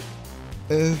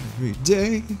 Every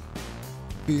day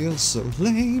feels so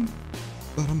lame,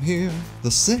 but I'm here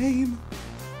the same.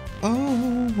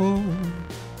 Oh, oh,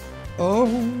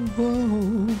 oh,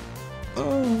 oh,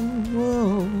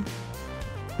 oh,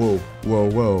 whoa, whoa,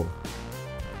 whoa.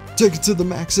 Take it to the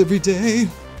max every day.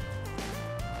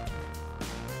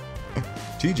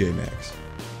 TJ Maxx.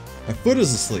 My foot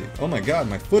is asleep. Oh my god,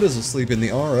 my foot is asleep in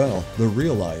the RL, the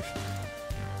real life.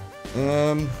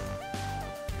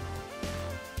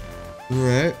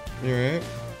 Right, you're right.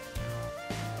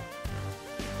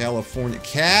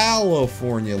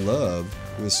 California love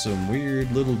with some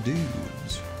weird little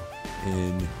dudes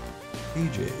in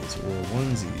PJs or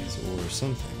onesies or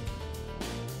something.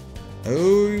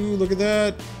 Oh, look at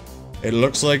that. It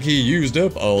looks like he used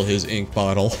up all his ink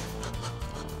bottle.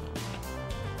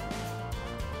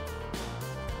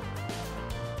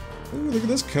 Ooh, look at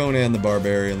this Conan the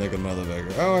Barbarian looking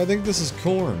motherfucker. Oh, I think this is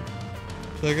corn.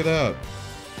 Check it out.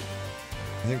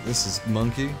 I think this is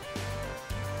monkey.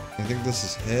 I think this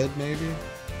is head, maybe.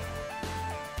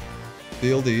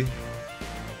 Fieldy.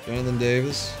 Jonathan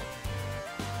Davis.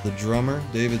 The drummer,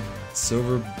 David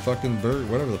Silver fucking Berg,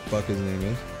 whatever the fuck his name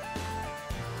is.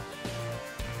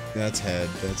 That's head,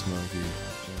 that's monkey.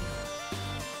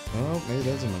 Oh, maybe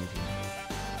that's a monkey.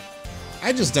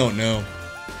 I just don't know.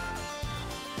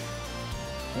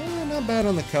 Not bad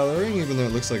on the coloring, even though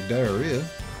it looks like diarrhea.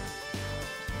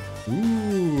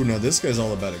 Ooh, now this guy's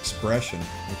all about expression.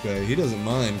 Okay, he doesn't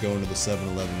mind going to the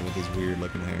 7-Eleven with his weird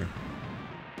looking hair.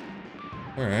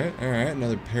 Alright, alright.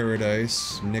 Another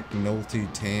Paradise, Nick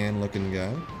Nolte tan looking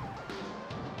guy.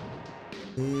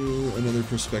 Another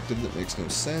perspective that makes no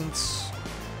sense.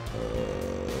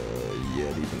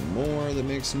 Yet even more that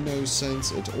makes no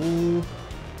sense at all.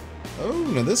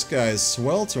 Oh, now this guy is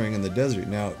sweltering in the desert.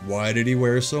 Now, why did he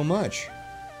wear so much?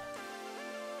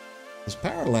 Those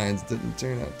power lines didn't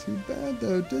turn out too bad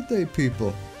though, did they,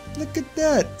 people? Look at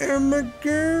that! Oh my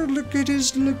god, look at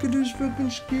his fucking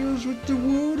skills with the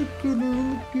watercolor.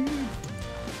 Look good.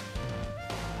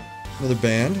 Another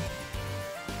band.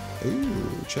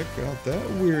 Ooh, check out that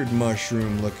weird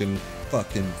mushroom looking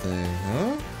fucking thing,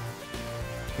 huh?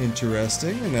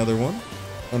 Interesting. Another one.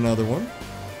 Another one.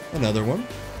 Another one.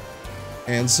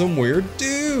 And some weird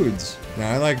dudes.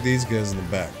 Now I like these guys in the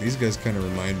back. These guys kind of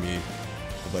remind me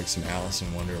of like some Alice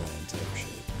in Wonderland type shit.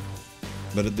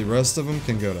 But the rest of them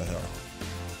can go to hell.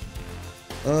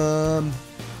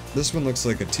 This one looks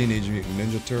like a Teenage Mutant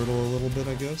Ninja Turtle a little bit,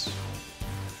 I guess.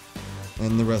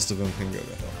 And the rest of them can go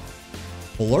to hell.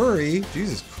 Blurry?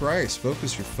 Jesus Christ,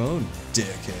 focus your phone,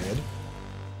 dickhead.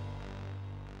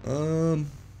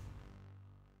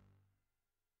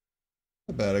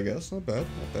 Not bad, I guess. Not bad,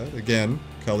 not bad. Again,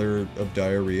 color of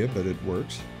diarrhea, but it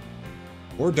works.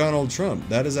 Or Donald Trump.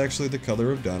 That is actually the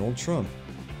color of Donald Trump.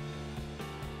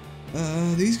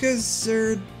 These guys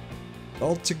are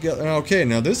all together. Okay,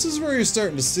 now this is where you're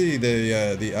starting to see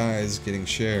the eyes getting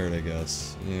shared, I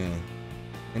guess. Yeah.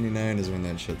 99 is when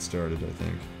that shit started, I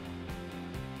think.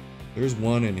 There's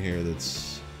one in here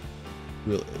that's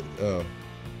really... Oh.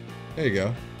 There you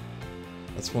go.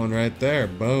 That's one right there.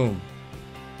 Boom.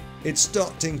 It's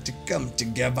starting to come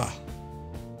together.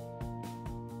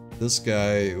 This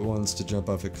guy wants to jump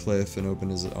off a cliff and open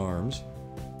his arms.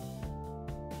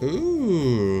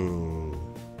 Ooh.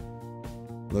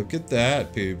 Look at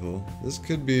that, people. This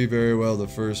could be very well the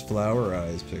first Flower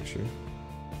Eyes picture.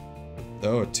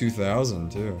 Oh, a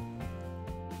 2000 too.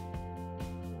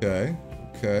 Okay.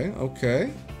 Okay,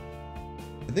 okay.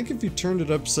 I think if you turned it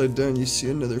upside down, you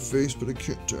see another face, but I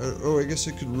can't. Oh, I guess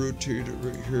I could rotate it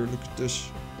right here. Look at this.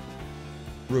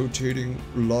 Rotating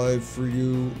live for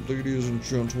you, ladies and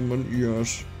gentlemen,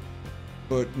 yes.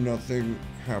 But nothing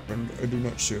happened. I do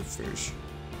not see a face.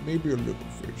 Maybe a little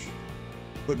face.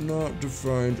 But not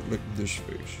defined like this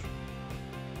face.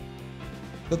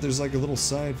 But there's like a little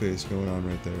side face going on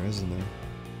right there, isn't there?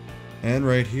 And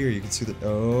right here, you can see that.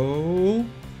 Oh.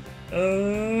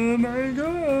 Oh my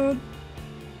god.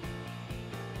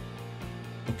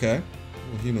 Okay.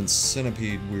 Little human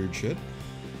centipede weird shit.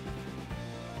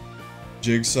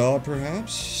 Jigsaw,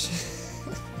 perhaps?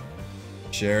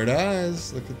 Shared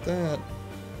eyes. Look at that.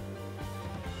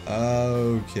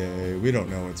 Okay. We don't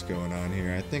know what's going on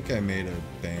here. I think I made a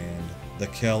band. The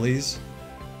Kellys.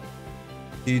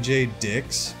 DJ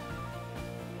Dix.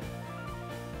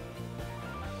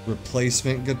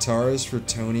 Replacement guitarist for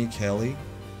Tony Kelly.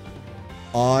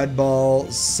 Oddball,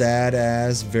 sad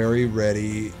ass, very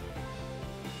ready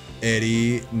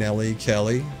Eddie Nelly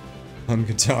Kelly on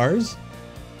guitars.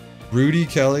 Rudy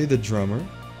Kelly, the drummer.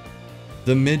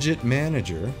 The midget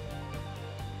manager.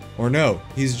 Or no,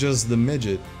 he's just the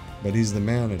midget, but he's the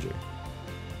manager.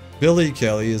 Billy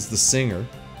Kelly is the singer.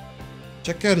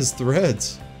 Check out his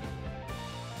threads.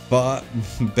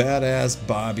 Badass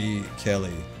Bobby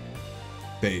Kelly.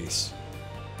 Bass.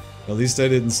 At least I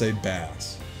didn't say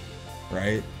bass.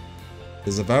 Right?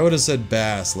 Because if I would have said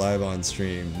bass live on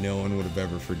stream, no one would have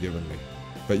ever forgiven me.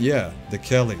 But yeah, the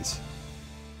Kellys.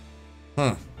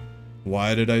 Huh.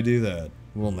 Why did I do that?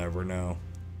 We'll never know.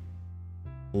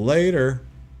 Later.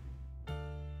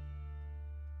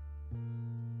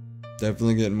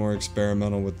 Definitely getting more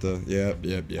experimental with the... Yep.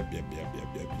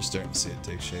 You're starting to see it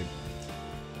take shape.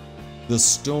 The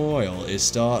style is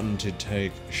starting to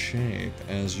take shape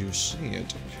as you see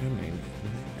it coming.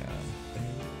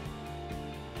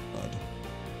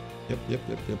 Yep.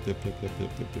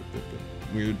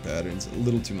 Weird patterns. A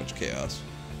little too much chaos.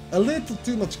 A little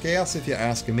too much chaos, if you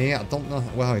ask me. I don't know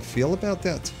how I feel about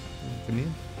that. I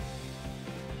mean,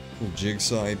 little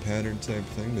jigsaw pattern type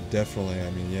thing, but definitely,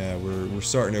 I mean, yeah, we're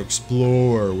starting to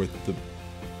explore with the.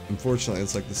 Unfortunately,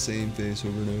 it's like the same face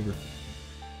over and over.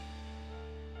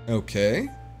 Okay.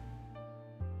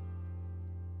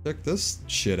 Check this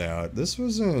shit out. This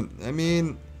wasn't. I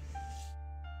mean.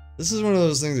 This is one of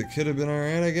those things that could have been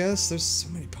alright, I guess. There's so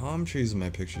many palm trees in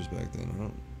my pictures back then. I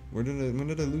don't... When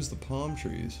did I lose the palm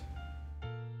trees?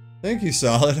 Thank you,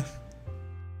 Solid.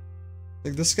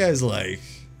 Like, this guy's like...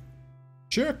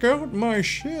 Check out my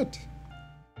shit!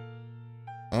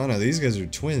 I don't know, these guys are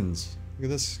twins. Look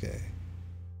at this guy.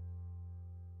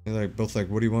 They're like, both like,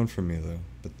 what do you want from me, though?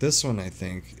 But this one, I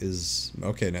think, is...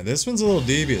 Okay, now this one's a little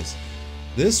devious.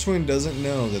 This twin doesn't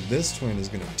know that this twin is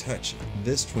gonna touch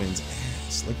this twin's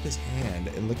ass. Look at his hand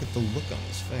and look at the look on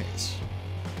his face.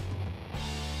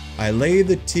 I lay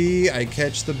the tea, I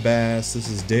catch the bass. This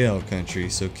is Dale country,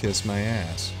 so kiss my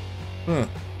ass. Huh.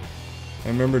 I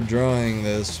remember drawing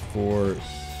this for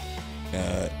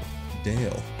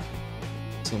Dale.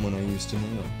 Someone I used to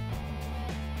know.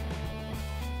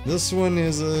 This one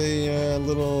is a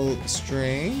little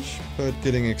strange, but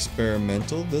getting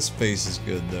experimental. This face is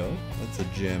good though. That's a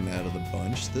gem out of the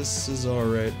bunch. This is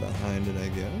alright behind it, I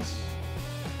guess.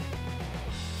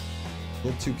 A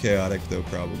little too chaotic though,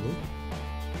 probably.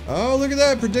 Oh, look at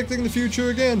that! Predicting the future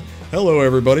again! Hello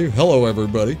everybody, hello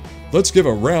everybody. Let's give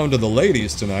a round to the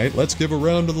ladies tonight. Let's give a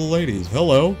round to the ladies.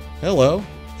 Hello, hello,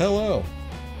 hello.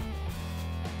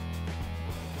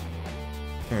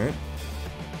 Alright.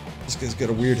 This guy's got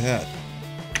a weird hat.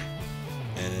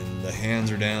 And the hands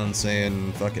are down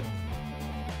saying, fuck it.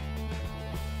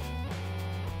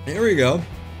 Here we go.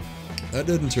 That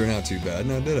didn't turn out too bad,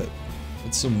 now did it?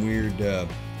 That's some weird,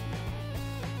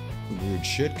 weird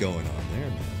shit going on there,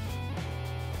 man.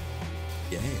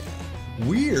 Yeah.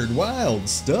 Weird, wild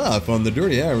stuff on the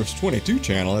Dirtyirish22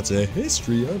 channel. That's a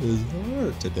history of his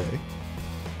heart today.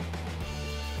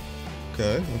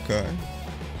 Okay, okay.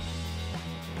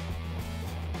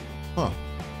 Huh.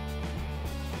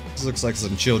 This looks like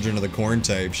some Children of the Corn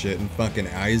type shit, and fucking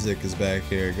Isaac is back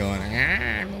here going,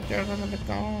 I'm Children of the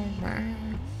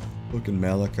Corn. Looking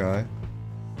Malachi.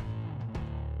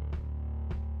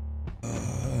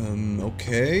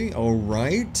 Okay,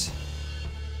 alright.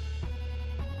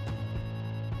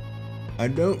 I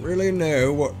don't really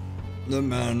know what the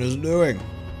man is doing.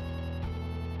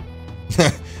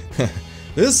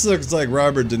 This looks like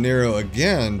Robert De Niro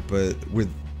again, but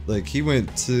with, like, he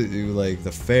went to, like,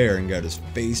 the fair and got his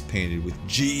face painted with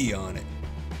G on it.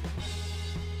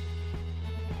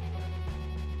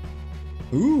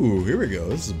 Ooh, here we go.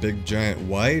 This is a big, giant,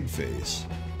 wide face.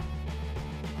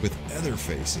 With other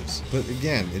faces. But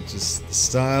again, it just, the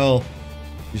style,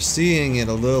 you're seeing it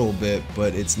a little bit,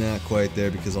 but it's not quite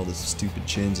there because all the stupid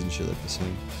chins and shit like the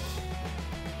same.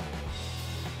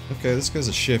 Okay, this guy's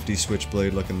a shifty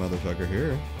switchblade looking motherfucker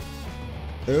here.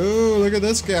 Oh, look at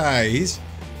this guy.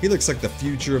 He looks like the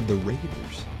future of the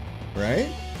Raiders, right?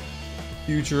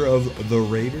 Future of the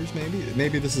Raiders, maybe?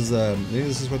 Maybe this is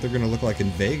what they're gonna look like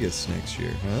in Vegas next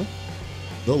year, huh?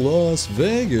 The Las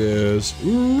Vegas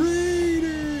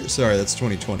Raiders. Sorry, that's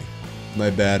 2020. My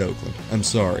bad, Oakland. I'm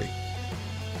sorry.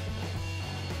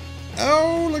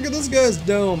 Oh, look at this guy's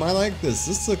dome. I like this.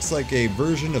 This looks like a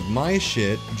version of my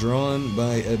shit drawn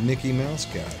by a Mickey Mouse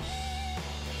guy.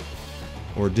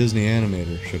 Or Disney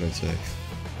animator, should I say.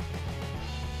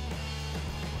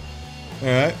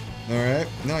 Alright, alright.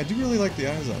 No, I do really like the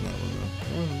eyes on that one,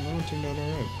 though. That one turned out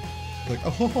alright. Like, oh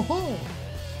ho ho ho!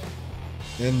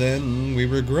 And then we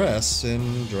regress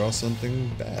and draw something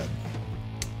bad.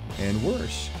 And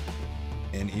worse.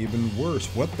 And even worse.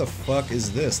 What the fuck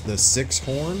is this? The six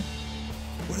horn?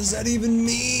 What does that even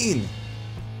mean?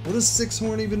 What does six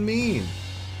horn even mean?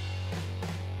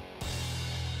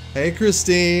 Hey,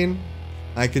 Christine.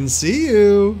 I can see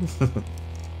you.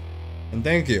 And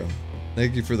thank you.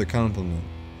 Thank you for the compliment.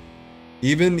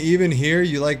 Even here,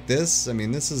 you like this? I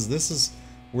mean, this is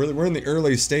we're in the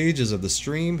early stages of the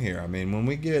stream here. I mean, when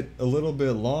we get a little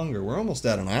bit longer, we're almost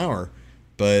at an hour,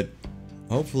 but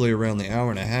hopefully around the hour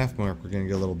and a half mark, we're gonna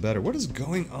get a little better. What is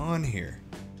going on here?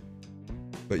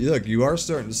 But look, you are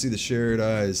starting to see the shared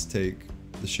eyes take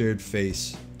the shared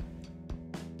face.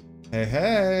 Hey,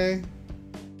 hey!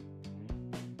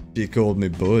 She called me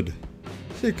bud.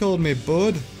 She called me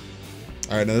bud.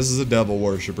 Alright, now this is a devil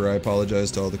worshiper. I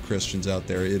apologize to all the Christians out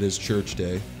there. It is church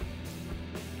day.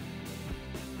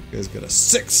 You guys got a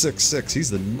 666. He's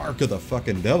the mark of the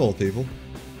fucking devil, people.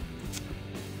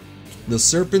 The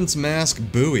Serpent's Mask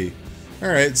Buoy.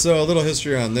 Alright, so a little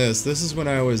history on this. This is when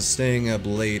I was staying up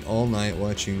late all night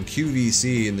watching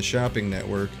QVC in the shopping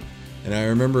network. And I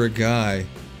remember a guy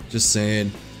just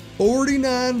saying,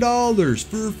 $49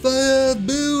 for 5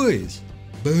 buoys.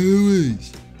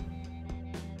 Buoys.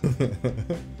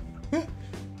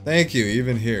 Thank you,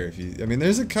 even here. If you, I mean,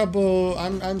 there's a couple.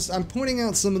 I'm pointing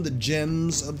out some of the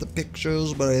gems of the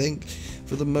pictures, but I think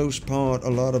for the most part, a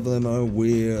lot of them are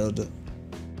weird.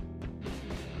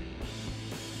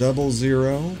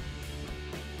 00.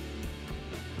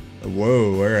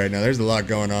 Whoa! All right, now there's a lot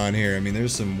going on here. I mean,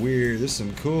 there's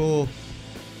some cool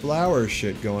flower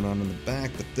shit going on in the back,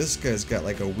 but this guy's got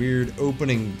like a weird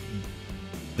opening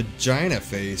vagina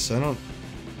face. I don't.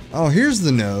 Oh, here's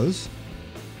the nose.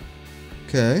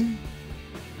 Okay.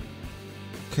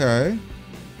 Okay.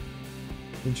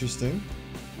 Interesting.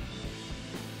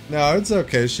 No, it's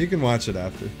okay. She can watch it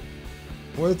after.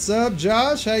 What's up,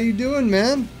 Josh? How you doing,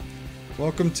 man?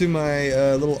 Welcome to my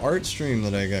little art stream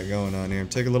that I got going on here.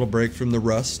 Take a little break from the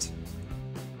rust.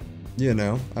 You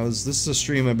know, this is a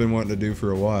stream I've been wanting to do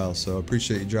for a while, so I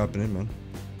appreciate you dropping in, man.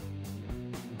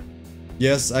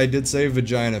 Yes, I did say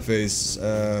vagina face.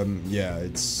 Yeah,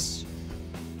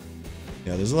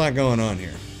 there's a lot going on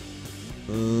here.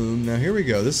 Now here we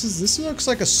go. This looks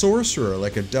like a sorcerer,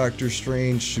 like a Doctor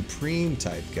Strange Supreme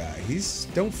type guy.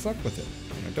 Don't fuck with him.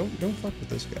 You know, don't fuck with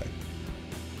this guy.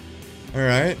 All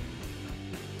right.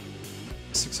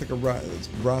 This looks like a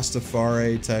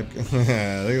Rastafari type. Look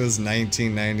at this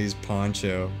 1990s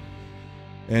poncho.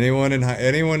 Anyone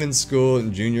in school,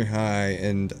 in junior high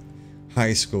and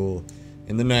high school,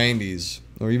 in the 90s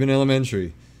or even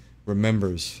elementary,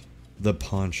 remembers the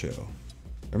poncho.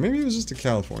 Or maybe it was just a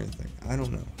California thing. I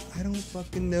don't know. I don't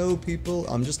fucking know, people.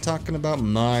 I'm just talking about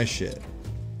my shit.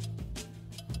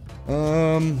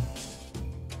 I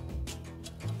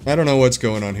don't know what's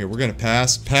going on here. We're gonna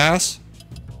pass. Pass?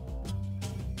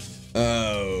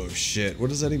 Oh, shit. What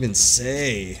does that even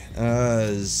say?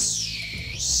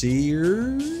 Seek?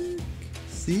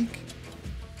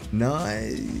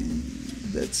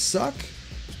 That suck?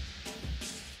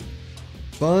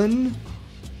 Fun?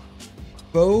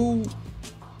 Faux?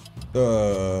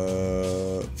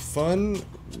 Fun?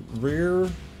 Rear?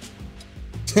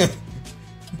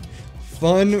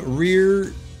 Fun?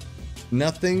 Rear?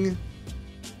 Nothing?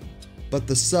 But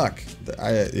the suck.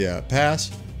 Yeah,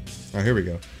 pass? Alright, here we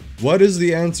go. What is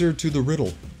the answer to the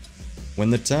riddle? When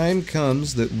the time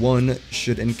comes that one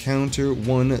should encounter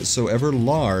one so ever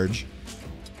large,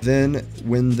 then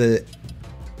when the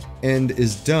end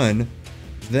is done,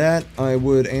 that I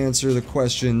would answer the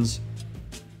questions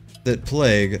that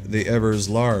plague the ever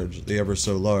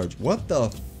so large. What the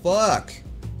fuck?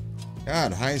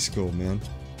 God, high school, man.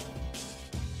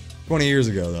 20 years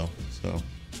ago, though, so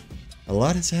a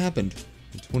lot has happened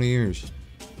in 20 years.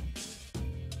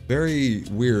 Very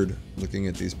weird looking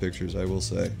at these pictures, I will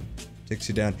say. Takes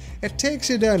you down. It takes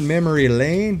you down memory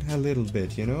lane a little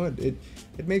bit, you know?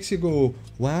 It makes you go,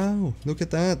 wow, look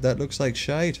at that. That looks like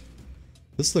shite.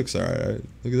 This looks alright.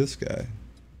 Look at this guy.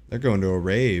 They're going to a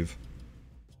rave.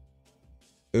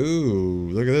 Ooh,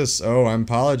 look at this. Oh, I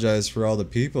apologize for all the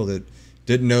people that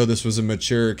didn't know this was a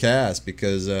mature cast,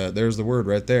 because there's the word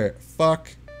right there.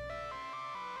 Fuck.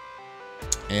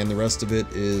 And the rest of it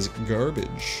is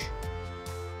garbage.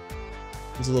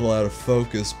 It's a little out of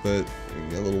focus, but we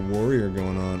got a little warrior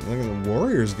going on. Look at the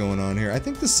warriors going on here. I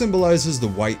think this symbolizes the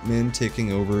white men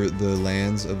taking over the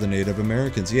lands of the Native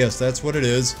Americans. Yes, that's what it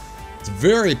is. It's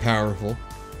very powerful.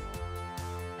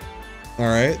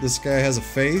 Alright, this guy has a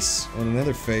face, and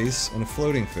another face, and a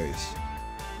floating face.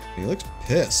 He looks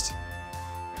pissed.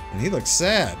 And he looks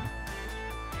sad.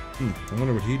 I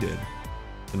wonder what he did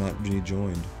to not be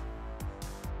joined.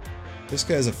 This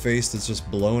guy has a face that's just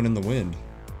blowing in the wind.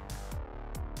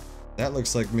 That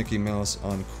looks like Mickey Mouse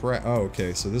on crack. Oh,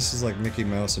 okay, so this is like Mickey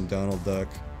Mouse and Donald Duck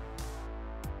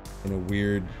in a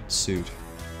weird suit.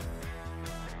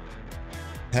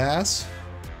 Pass.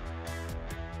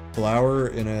 Flower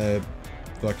in a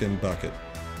fucking bucket.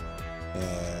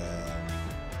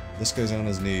 This guy's on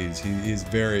his knees. He's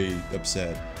very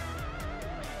upset.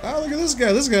 Oh, look at this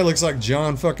guy. This guy looks like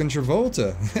John fucking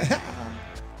Travolta.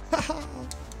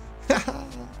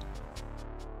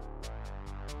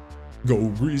 Go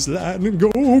grease lightning, go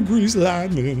grease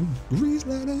lightning, grease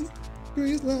lightning,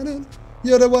 grease lightning.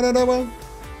 You're the one that I want.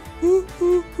 Ooh,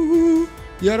 ooh, ooh.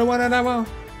 You're the one that I want.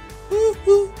 Ooh,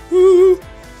 ooh, ooh.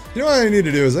 You know what I need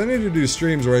to do is I need to do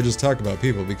streams where I just talk about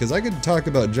people, because I could talk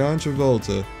about John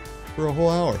Travolta for a whole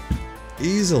hour.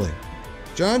 Easily.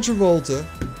 John Travolta,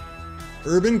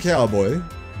 Urban Cowboy,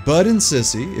 Bud and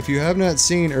Sissy. If you have not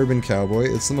seen Urban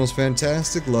Cowboy, it's the most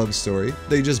fantastic love story.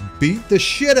 They just beat the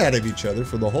shit out of each other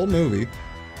for the whole movie,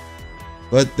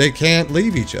 but they can't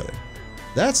leave each other.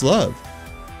 That's love.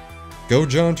 Go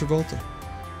John Travolta.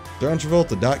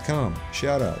 JohnTravolta.com.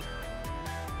 Shout out.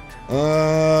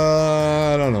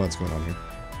 I don't know what's going on here.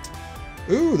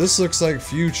 Ooh, this looks like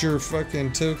future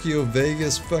fucking Tokyo,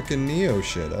 Vegas, fucking Neo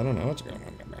shit. I don't know what's going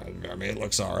on. I mean, it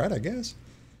looks alright, I guess.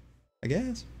 I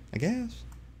guess.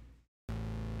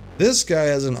 This guy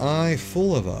has an eye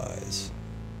full of eyes.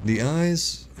 The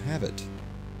eyes have it.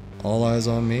 All eyes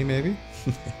on me, maybe?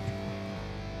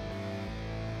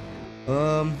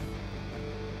 Yeah,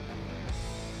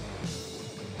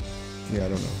 I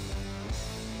don't know.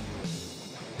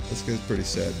 This guy's pretty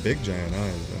sad. Big giant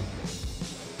eyes,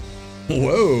 though.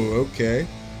 Whoa, okay.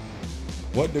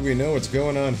 What do we know what's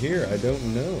going on here? I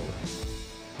don't know.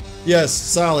 Yes,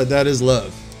 solid, that is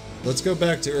love. Let's go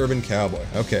back to Urban Cowboy.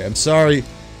 Okay, I'm sorry.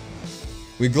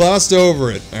 We glossed over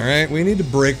it, alright? We need to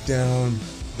break down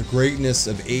the greatness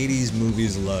of 80s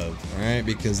movies love, alright?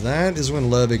 Because that is when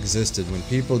love existed, when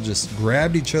people just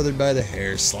grabbed each other by the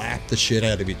hair, slapped the shit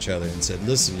out of each other, and said,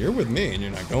 listen, you're with me and you're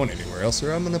not going anywhere else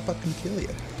or I'm gonna fucking kill you.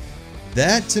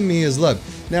 That to me is love.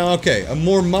 Now, okay, a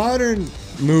more modern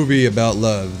movie about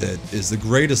love that is the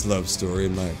greatest love story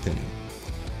in my opinion.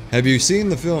 Have you seen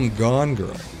the film Gone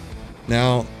Girl?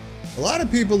 Now, a lot of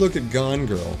people look at Gone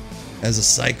Girl as a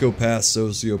psychopath,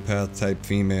 sociopath type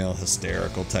female,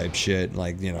 hysterical type shit,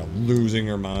 like, you know, losing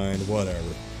her mind, whatever.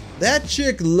 That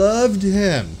chick loved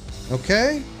him,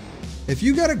 okay? If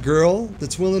you got a girl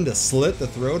that's willing to slit the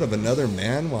throat of another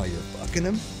man while you're fucking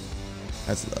him,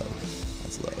 that's love.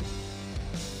 That's love.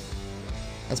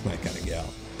 That's my kind of gal. You know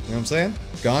what I'm saying?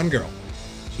 Gone Girl.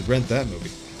 Should rent that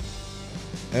movie.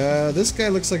 This guy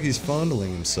looks like he's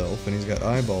fondling himself, and he's got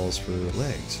eyeballs for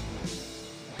legs.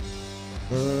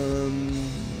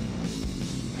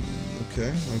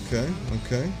 Okay.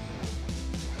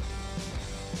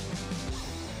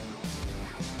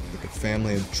 Like a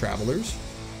family of travelers.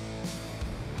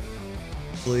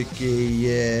 Like a,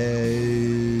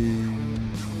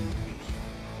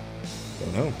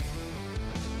 don't know.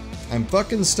 I'm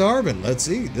fucking starving. Let's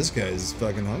eat. This guy's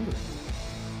fucking hungry.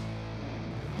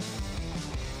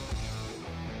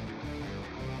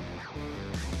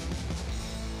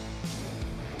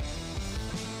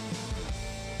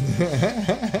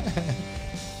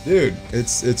 Dude,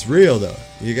 it's real though.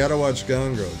 You gotta watch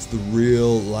Gone Girl. It's the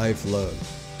real life love.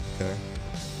 Okay.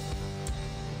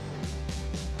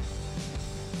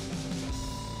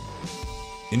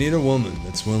 You need a woman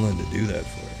that's willing to do that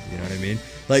for you. You know what I mean?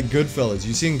 Like Goodfellas.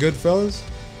 You seen Goodfellas?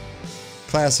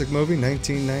 Classic movie,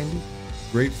 1990.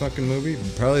 Great fucking movie.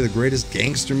 Probably the greatest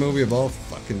gangster movie of all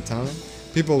fucking time.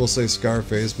 People will say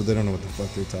Scarface, but they don't know what the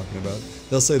fuck they're talking about.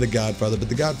 They'll say The Godfather, but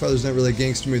The Godfather's not really a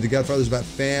gangster movie. The Godfather's about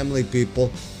family, people.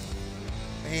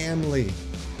 Family.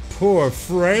 Poor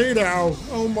Fredo.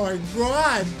 Oh my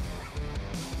god.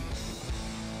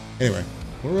 Anyway,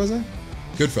 where was I?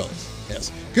 Goodfellas. Yes.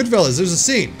 Goodfellas, there's a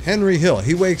scene. Henry Hill,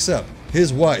 he wakes up.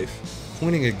 His wife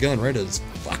pointing a gun right at his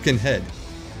fucking head.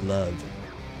 Love.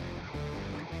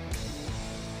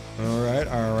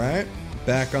 Alright.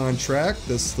 Back on track.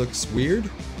 This looks weird.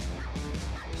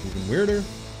 Even weirder.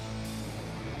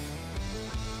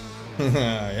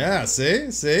 Yeah,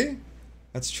 see?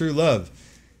 That's true love.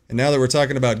 And now that we're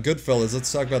talking about Goodfellas,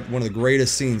 let's talk about one of the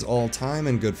greatest scenes all time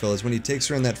in Goodfellas. When he takes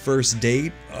her on that first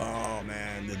date. Oh,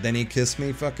 man. Then he kissed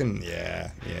me? Fucking,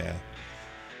 yeah.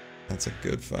 That's a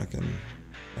good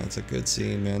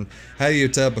scene, man. How do you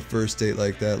top a first date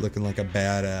like that looking like a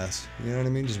badass? You know what I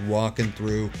mean? Just walking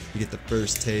through, you get the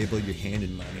first table, you're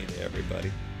handing money to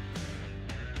everybody.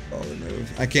 All the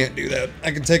move. I can't do that.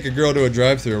 I can take a girl to a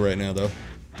drive-thru right now, though.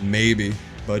 Maybe.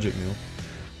 Budget meal.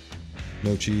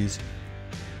 No cheese.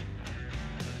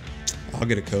 I'll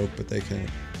get a Coke, but they can't. You know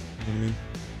what I mean?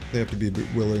 They have to be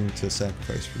willing to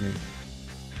sacrifice for me.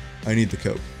 I need the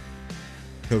Coke.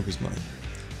 Coke is mine.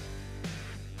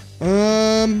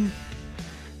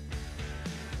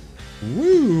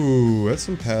 Woo! That's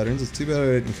some patterns. It's too bad I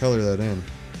didn't color that in.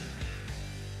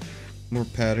 More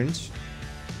patterns.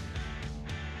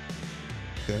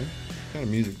 Okay. What kind of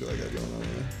music do I got going on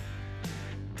there?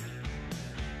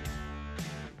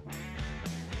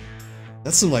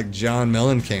 That's some like John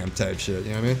Mellencamp type shit,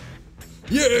 you know what I mean?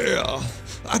 Yeah!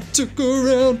 I took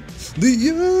her out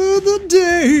the other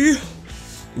day.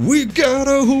 We got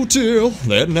a hotel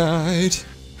that night.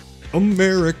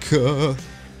 America.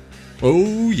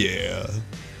 Oh yeah.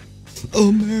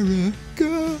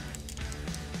 America.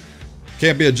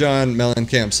 Can't be a John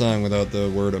Mellencamp song without the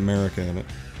word America in it.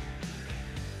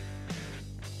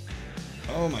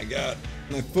 Oh my god.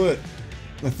 My foot.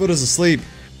 My foot is asleep.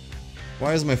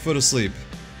 Why is my foot asleep?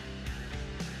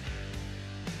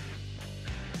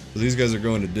 So these guys are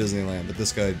going to Disneyland, but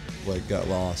this guy, like, got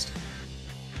lost.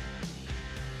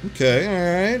 Okay,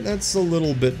 alright. That's a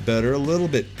little bit better. A little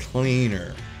bit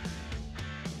cleaner.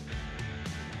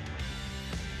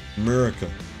 America.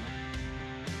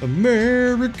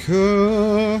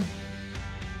 America.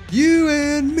 You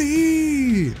and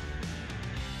me.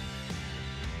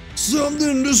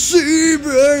 Something to see,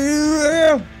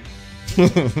 baby.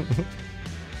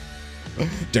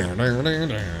 Down, down, down,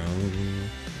 down.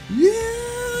 Yeah.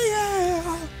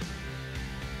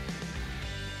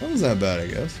 That was not bad, I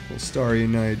guess. A little Starry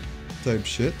Night type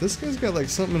shit. This guy's got like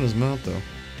something in his mouth though.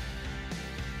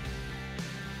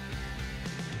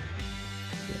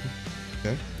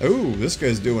 Okay. Oh, this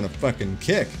guy's doing a fucking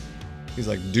kick. He's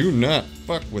like, do not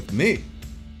fuck with me.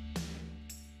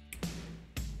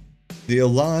 The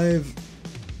Alive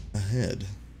Ahead.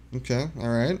 Okay,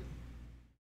 alright.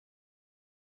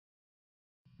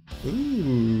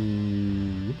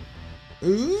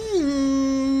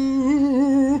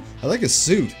 like his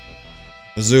suit.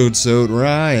 Zoot Suit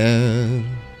Riot.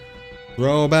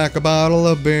 Throw back a bottle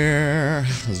of beer.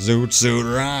 Zoot Suit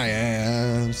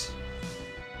Riot.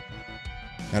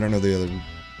 I don't know the other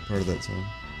part of that song.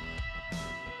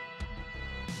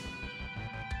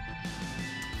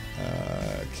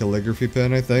 Calligraphy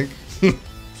pen, I think.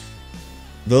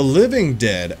 The Living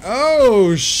Dead.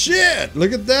 Oh shit!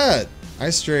 Look at that. I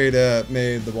straight up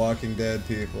made The Walking Dead,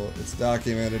 people. It's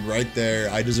documented right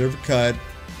there. I deserve a cut.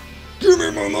 Give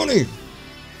me my money.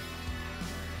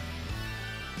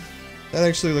 That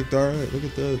actually looked alright. Look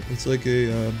at that. It's like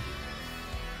a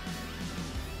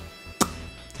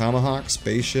Tomahawk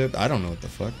spaceship. I don't know what the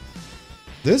fuck.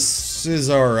 This is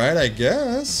alright, I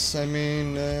guess. I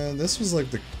mean, this was like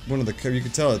one of the, you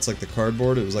could tell it's like the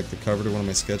cardboard. It was like the cover to one of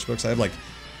my sketchbooks. I have like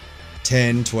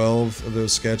 10, 12 of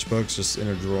those sketchbooks just in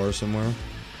a drawer somewhere.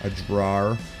 A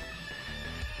drawer.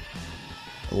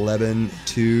 11,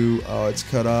 2. Oh, it's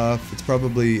cut off. It's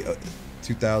probably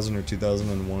 2000 or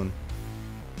 2001.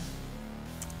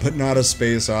 But not a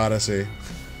Space Odyssey.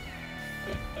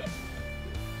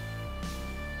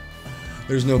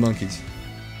 There's no monkeys.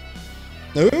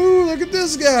 Oh, look at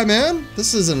this guy, man.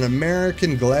 This is an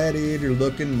American gladiator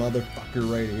looking motherfucker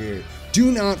right here.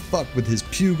 Do not fuck with his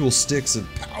pugil sticks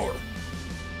of power.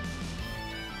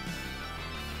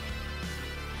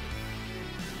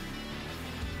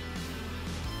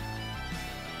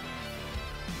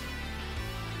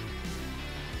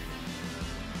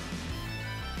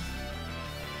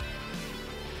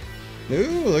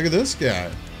 Ooh, look at this guy.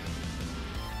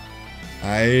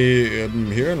 I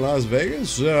am here in Las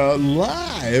Vegas,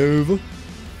 live.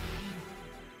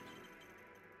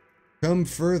 Come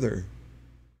further.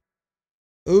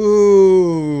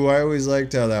 Ooh, I always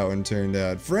liked how that one turned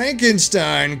out.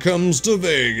 Frankenstein comes to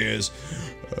Vegas.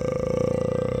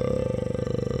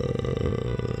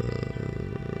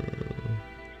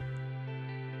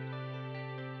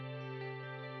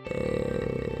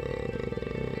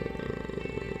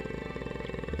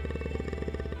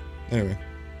 Anyway.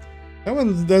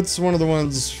 That's one of the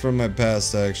ones from my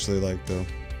past I actually like, though.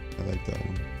 I like that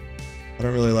one. I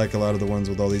don't really like a lot of the ones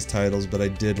with all these titles, but I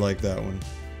did like that one.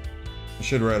 I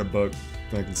should write a book.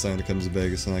 Frankenstein that comes to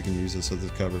Vegas, and I can use this as the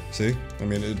cover. See? I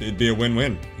mean, it'd be a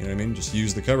win-win. You know what I mean? Just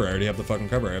use the cover. I already have the fucking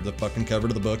cover. I have the fucking cover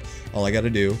to the book. All I gotta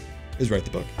do is write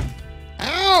the book.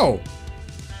 Ow!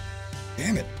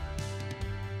 Damn it.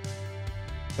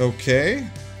 Okay.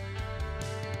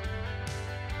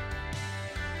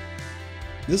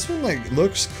 This one, like,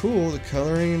 looks cool, the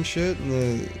coloring and shit,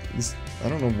 and I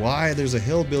don't know why there's a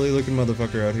hillbilly-looking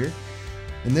motherfucker out here.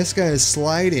 And this guy is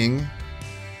sliding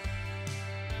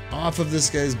off of this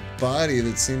guy's body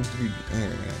that seems to be...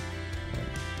 Anyway,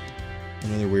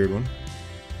 another weird one.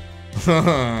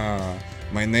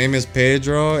 My name is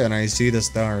Pedro, and I see the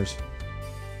stars.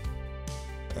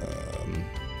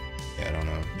 Yeah, I don't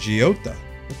know. Giota.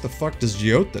 What the fuck does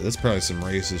Giota? That's probably some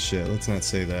racist shit. Let's not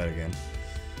say that again.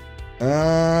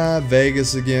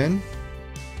 Vegas again.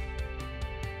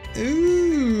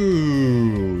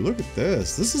 Ooh, look at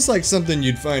this. This is like something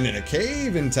you'd find in a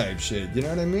cave and type shit. You know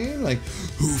what I mean? Like,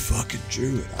 who fucking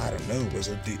drew it? I don't know. Was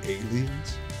it the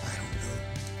aliens? I don't know.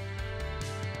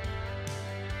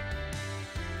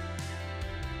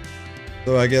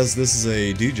 So I guess this is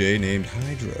a DJ named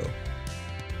Hydro.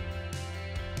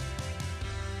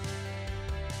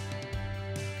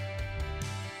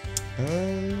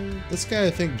 This guy,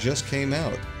 I think, just came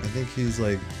out. I think he's,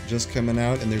 like, just coming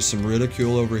out, and there's some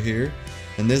ridicule over here.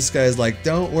 And this guy's like,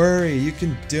 don't worry, you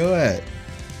can do it.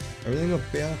 Everything will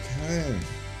be okay.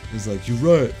 He's like, you're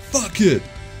right. Fuck it.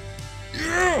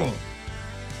 Yeah!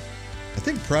 I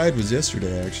think Pride was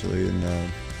yesterday, actually, in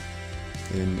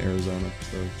Arizona.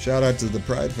 So, shout out to the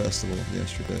Pride Festival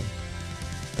yesterday.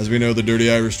 As we know, the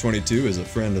Dirtyirish22 is a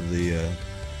friend of the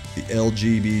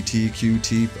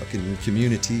LGBTQT fucking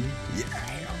community. Yeah!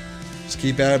 Just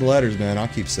keep adding letters, man. I'll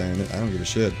keep saying it. I don't give a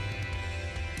shit.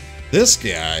 This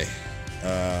guy,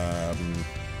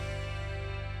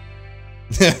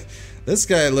 this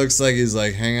guy looks like he's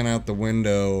like hanging out the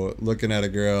window, looking at a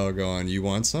girl, going, "You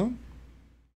want some?"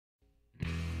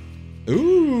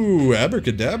 Ooh,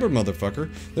 abracadabra, motherfucker.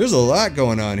 There's a lot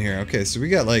going on here. Okay, so we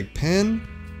got like pen,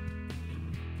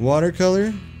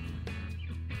 watercolor,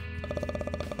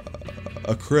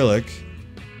 acrylic.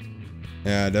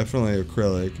 Yeah, definitely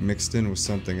acrylic mixed in with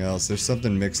something else. There's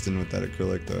something mixed in with that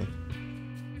acrylic though.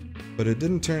 But it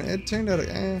didn't turn, it turned out,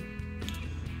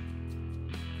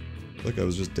 Look, I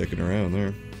was just dicking around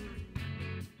there.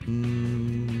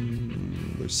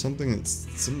 There's something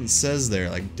something says there,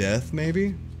 like death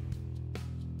maybe?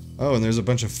 Oh, and there's a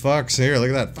bunch of fucks here. Look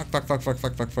at that.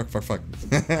 Fuck.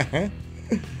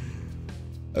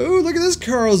 Oh, look at this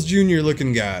Carl's Jr.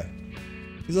 looking guy.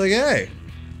 He's like, hey,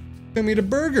 come eat a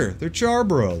burger. They're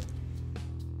charbroiled.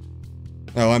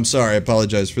 Oh, I'm sorry. I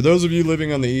apologize. For those of you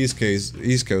living on the East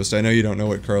Coast, I know you don't know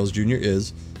what Carl's Jr.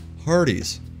 is.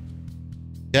 Hardee's.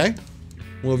 Okay?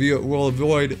 We'll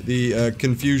avoid the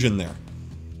confusion there.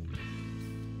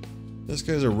 This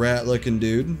guy's a rat-looking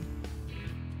dude.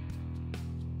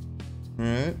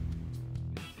 Alright.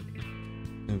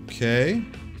 Okay.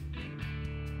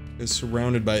 He's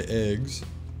surrounded by eggs.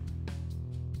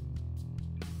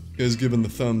 Guy's giving the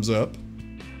thumbs up.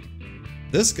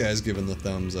 This guy's giving the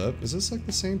thumbs up. Is this like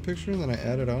the same picture that I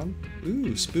added on?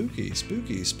 Ooh, spooky,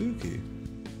 spooky, spooky.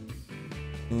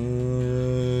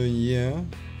 Yeah.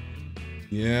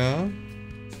 Yeah.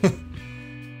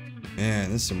 Man,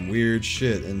 there's some weird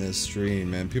shit in this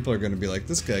stream, man. People are gonna be like,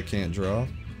 this guy can't draw.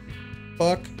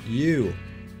 Fuck you.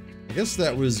 I guess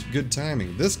that was good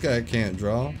timing. This guy can't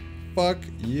draw. Fuck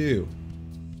you.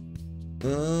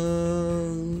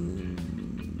 Ooh,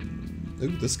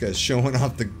 this guy's showing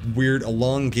off the weird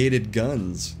elongated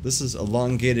guns. This is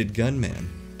elongated gunman.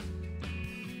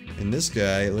 And this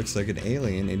guy looks like an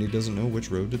alien and he doesn't know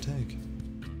which road to take.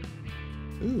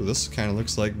 Ooh, this kind of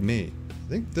looks like me. I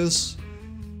think this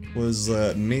was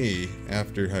me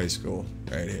after high school,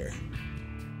 right here.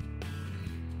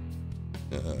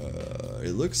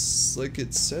 It looks like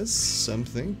it says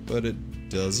something, but it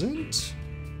doesn't.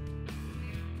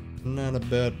 Not a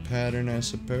bad pattern, I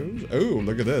suppose. Oh,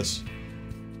 look at this.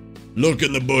 Look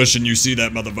in the bush and you see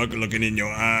that motherfucker looking in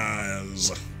your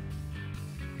eyes.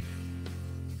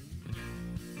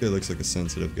 He looks like a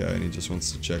sensitive guy and he just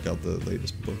wants to check out the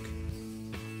latest book.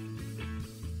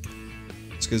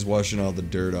 This guy's washing all the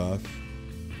dirt off.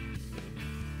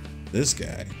 This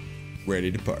guy,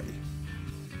 ready to party.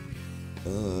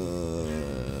 Yeah.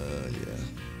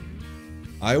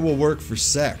 I will work for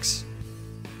sex.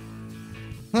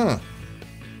 Huh.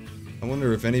 I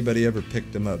wonder if anybody ever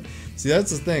picked him up. See, that's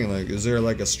the thing, like, is there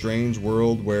like a strange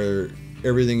world where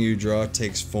everything you draw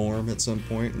takes form at some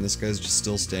point, and this guy's just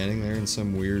still standing there in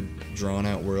some weird,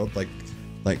 drawn-out world,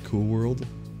 like Cool World?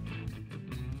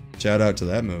 Shout out to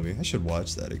that movie. I should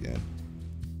watch that again.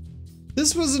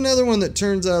 This was another one that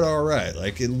turns out alright.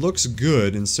 Like, it looks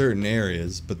good in certain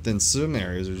areas, but then some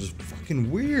areas are just fucking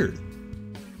weird.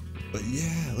 But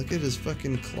yeah, look at his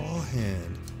fucking claw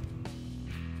hand.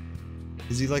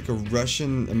 Is he like a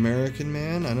Russian-American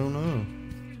man? I don't know.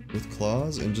 With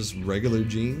claws and just regular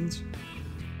jeans?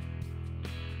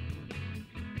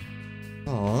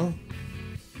 Aww.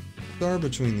 Star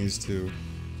between these two.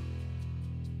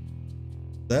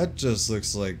 That just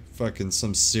looks like fucking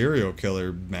some serial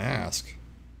killer mask.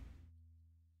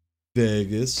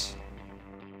 Vegas.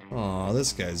 Aw,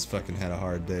 this guy's fucking had a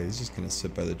hard day. He's just gonna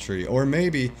sit by the tree. Or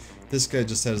maybe this guy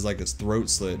just has like his throat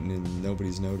slit and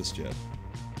nobody's noticed yet.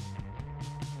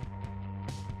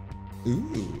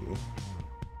 Ooh.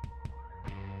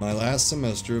 My last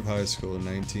semester of high school in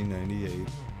 1998.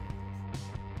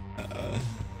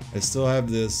 I still have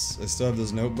this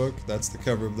notebook. That's the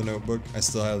cover of the notebook. I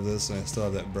still have this, and I still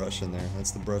have that brush in there.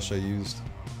 That's the brush I used.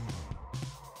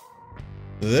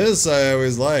 This I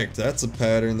always liked. That's a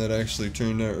pattern that actually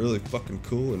turned out really fucking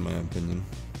cool in my opinion.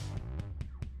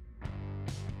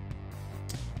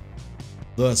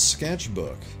 The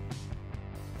sketchbook.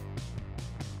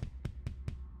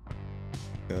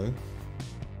 Okay.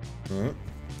 Alright.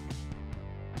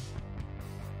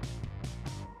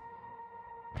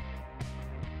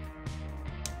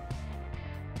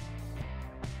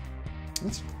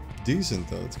 That's decent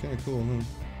though, it's kinda cool, huh?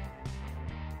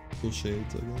 Cool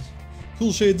shades, I guess.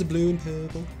 Cool shades of blue and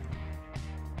purple.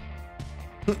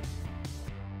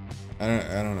 I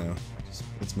don't know. Just,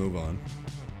 let's move on.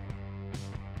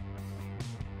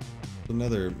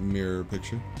 Another mirror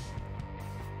picture.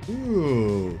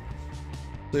 Ooh.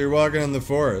 So you're walking in the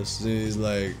forest, and he's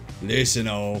like, listen,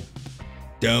 oh,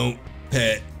 don't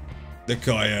pet the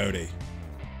coyote.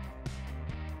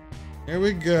 Here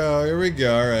we go, here we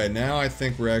go. Alright, now I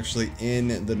think we're actually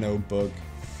in the notebook.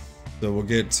 So we'll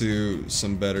get to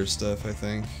some better stuff, I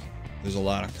think. There's a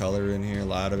lot of color in here, a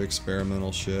lot of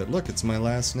experimental shit. Look, it's my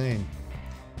last name.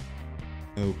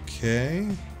 Okay.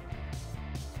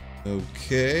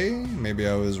 Okay, maybe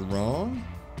I was wrong.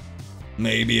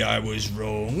 Maybe I was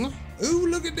wrong. Ooh,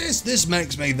 look at this. This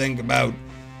makes me think about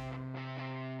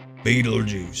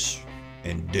Beetlejuice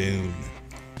and Dune.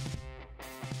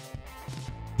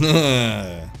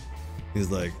 He's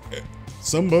like,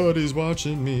 somebody's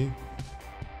watching me.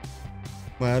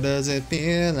 Why does it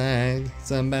feel like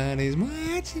somebody's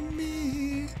watching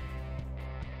me?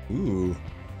 Ooh.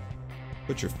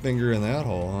 Put your finger in that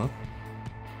hole,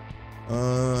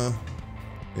 huh?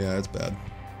 Yeah, it's bad.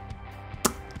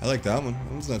 I like that one.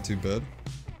 That one's not too bad.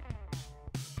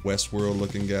 Westworld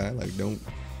looking guy. Like,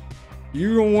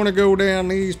 you don't want to go down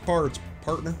these parts,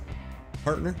 partner.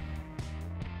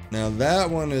 Now that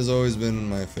one has always been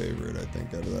my favorite, I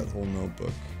think, out of that whole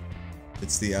notebook.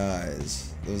 It's the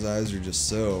eyes. Those eyes are just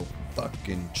so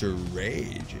fucking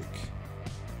tragic.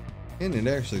 And it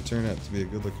actually turned out to be a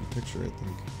good looking picture, I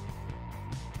think.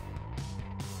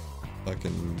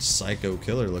 Fucking psycho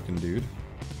killer looking dude.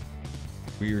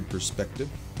 Weird perspective.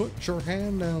 Put your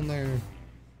hand down there.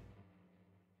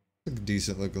 Like a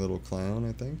decent looking little clown,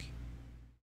 I think.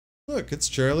 Look, it's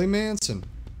Charlie Manson.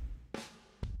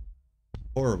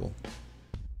 Horrible.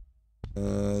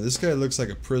 This guy looks like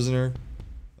a prisoner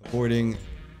avoiding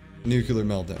nuclear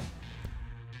meltdown.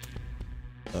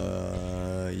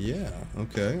 Yeah.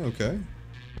 Okay.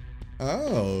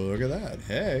 Oh, look at that.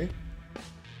 Hey.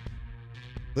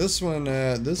 This one,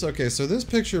 okay, so this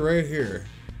picture right here.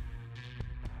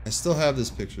 I still have this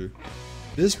picture.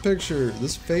 This picture,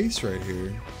 this face right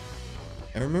here,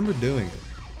 I remember doing it.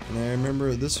 And I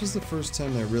remember this was the first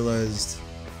time I realized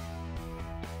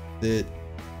that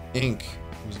ink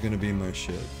was gonna be my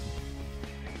shit.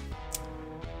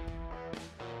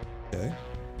 Okay.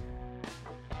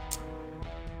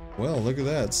 Well, look at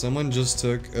that. Someone just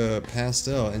took a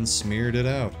pastel and smeared it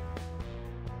out.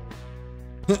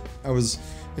 I was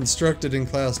instructed in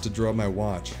class to draw my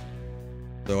watch.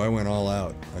 So I went all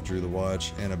out. I drew the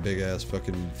watch and a big ass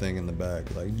fucking thing in the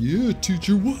back. Like, yeah,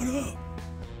 teacher, what up?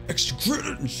 Extra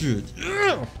credit and shit,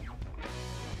 yeah!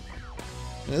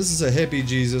 This is a hippie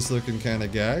Jesus looking kind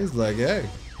of guy. He's like, hey,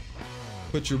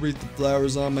 put your wreath of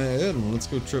flowers on my head and let's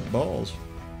go trip balls.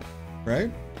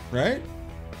 Right?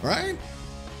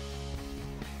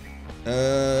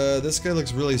 This guy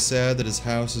looks really sad that his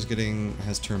house is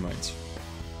has termites.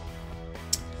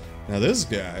 Now this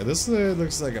guy looks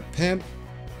like a pimp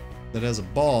that has a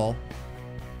ball.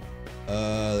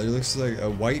 It looks like a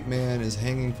white man is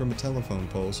hanging from a telephone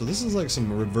pole. So this is like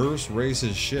some reverse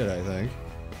racist shit, I think.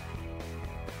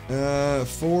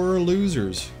 4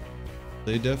 losers.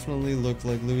 They definitely look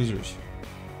like losers.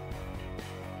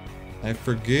 I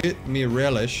forgot me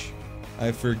relish.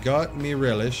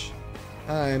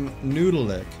 I'm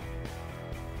Noodleick.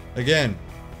 Again,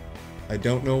 I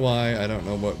don't know why, I don't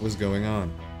know what was going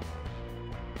on.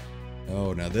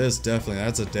 Oh, now this definitely,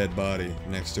 that's a dead body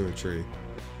next to a tree.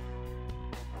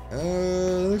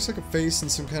 It looks like a face in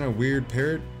some kind of weird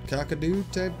parrot cockadoo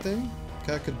type thing.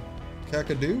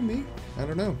 Cockadoo, me? I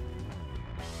don't know.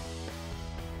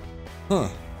 Huh.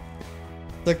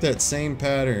 It's like that same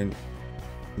pattern,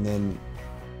 and then,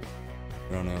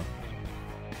 I don't know.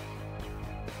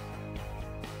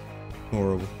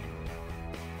 Horrible.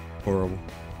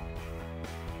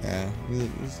 Yeah,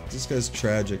 this guy's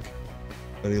tragic,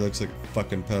 but he looks like a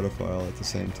fucking pedophile at the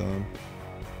same time.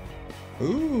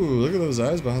 Ooh, look at those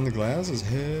eyes behind the glasses.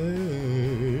 Hey,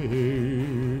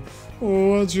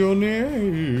 what's your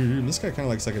name? This guy kind of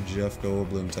looks like a Jeff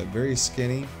Goldblum type. Very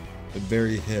skinny, but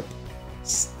very hip.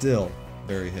 Still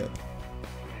very hip.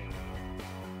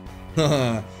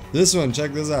 Haha, this one,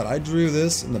 check this out. I drew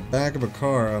this in the back of a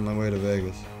car on my way to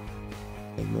Vegas.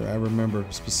 I remember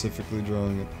specifically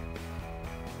drawing it.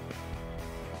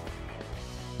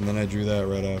 And then I drew that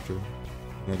right after.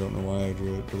 I don't know why I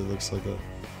drew it, but it looks like a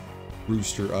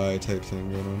rooster eye type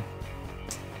thing going on.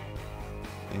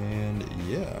 And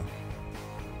yeah.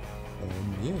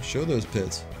 Yeah, show those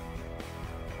pits.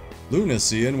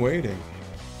 Lunacy in waiting.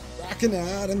 Rocking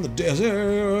out in the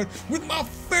desert with my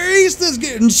face that's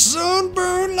getting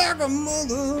sunburned like a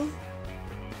mother.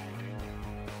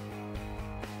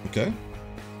 Okay.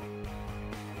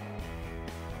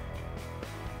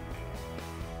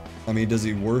 I mean, does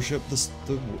he worship the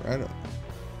I don't know.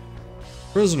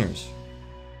 Prisoners.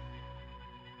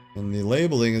 And the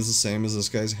labeling is the same as this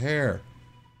guy's hair.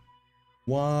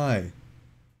 Why?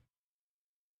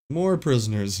 More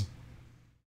prisoners.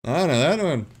 I don't know, that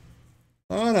one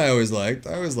I always liked.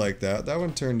 I always liked that. That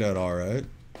one turned out alright.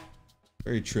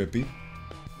 Very trippy.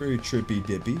 Very trippy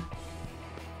dippy.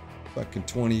 Fucking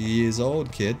 20 years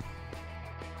old, kid.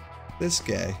 This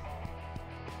guy.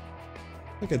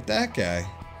 Look at that guy.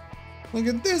 Look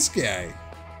at this guy.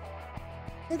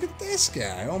 Look at this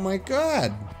guy. Oh my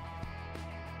god.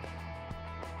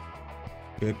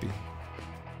 Trippy.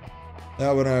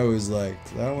 That one I always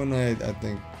liked. That one I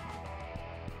think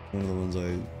one of the ones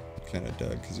I kind of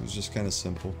dug because it was just kind of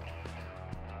simple.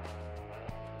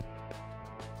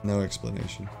 No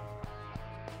explanation.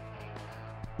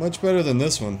 Much better than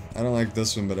this one. I don't like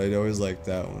this one, but I always liked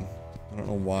that one. I don't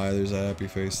know why there's a happy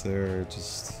face there. It's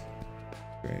just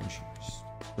strange. Just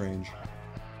strange.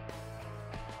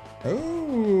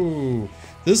 Oh,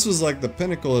 this was like the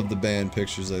pinnacle of the band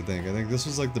pictures, I think. I think this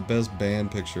was like the best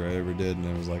band picture I ever did, and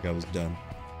it was like I was done.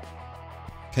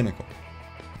 Pinnacle.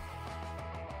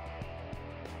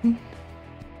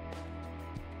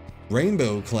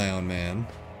 Rainbow Clown Man.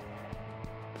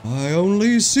 I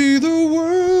only see the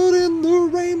world in the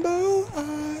rainbow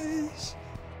eyes.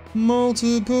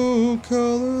 Multiple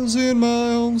colors in my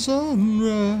own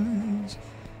sunrise.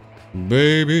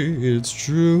 Baby, it's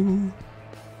true.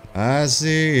 I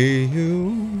see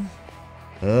you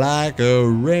like a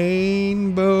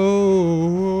rainbow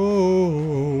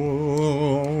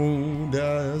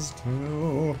does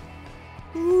too.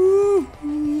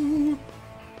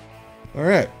 All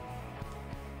right.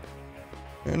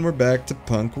 And we're back to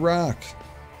punk rock.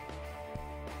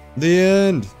 The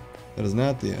end. That is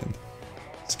not the end.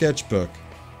 Sketchbook.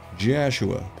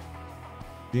 Joshua.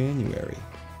 January.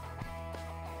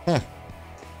 Huh.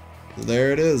 So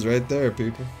there it is, right there,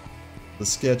 people. The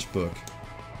sketchbook.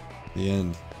 The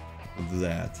end of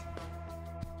that.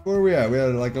 Where are we at? We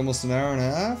had like almost an hour and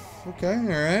a half? Okay,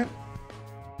 alright.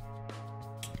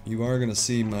 You are gonna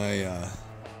see my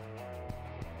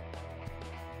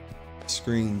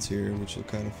screens here, which will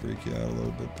kind of freak you out a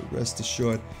little bit, but rest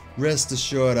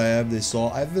assured I have this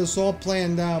all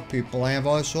planned out, people. I have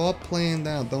this all planned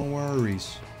out, don't worry.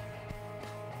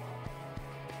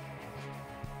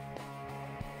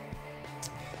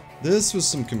 This was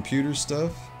some computer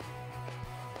stuff.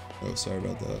 Oh, sorry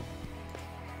about that.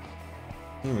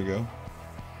 There we go.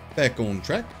 Back on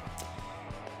track.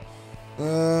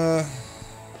 I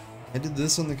did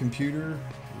this on the computer.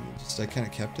 I kind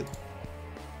of kept it.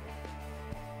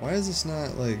 Why is this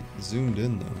not, like, zoomed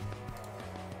in, though?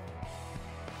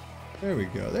 There we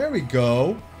go. There we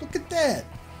go. Look at that.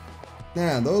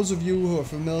 Now, those of you who are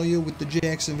familiar with the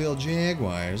Jacksonville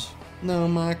Jaguars know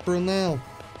Mike Brunell.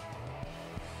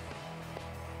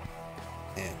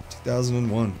 And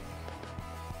 2001.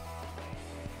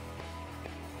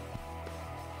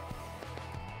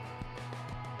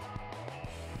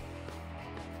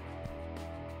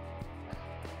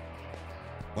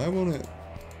 Why won't it?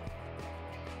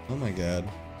 Oh my god.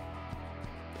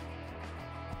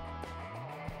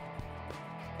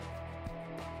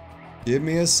 Give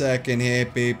me a second here,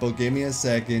 people. Give me a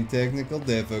second. Technical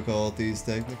difficulties.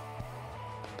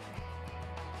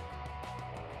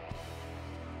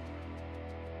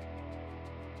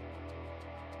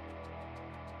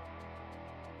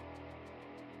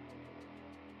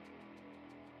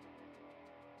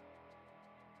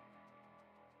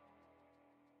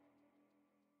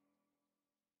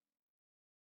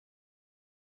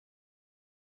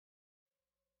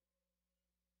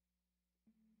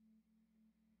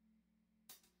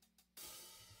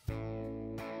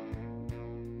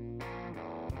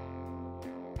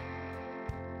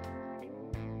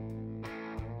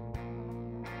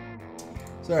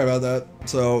 Sorry about that.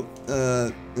 So,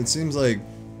 it seems like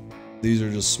these are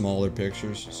just smaller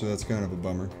pictures, so that's kind of a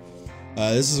bummer.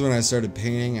 This is when I started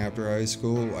painting after high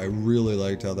school. I really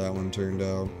liked how that one turned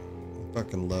out. I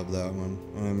fucking love that one.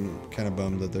 I'm kind of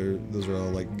bummed that those are all,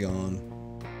 like, gone.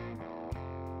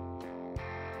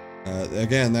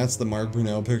 Again, that's the Mark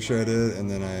Brunell picture I did, and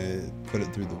then I put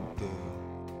it through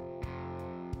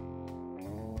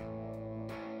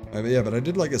yeah, but I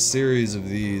did like a series of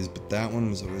these, but that one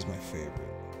was always my favorite.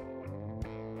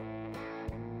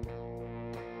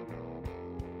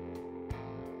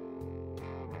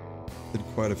 Did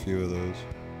quite a few of those.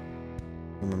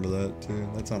 Remember that too?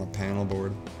 That's on a panel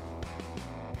board.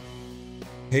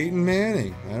 Peyton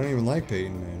Manning. I don't even like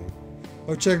Peyton Manning.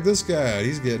 Oh, check this guy out.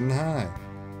 He's getting high.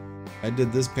 I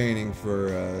did this painting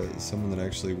for someone that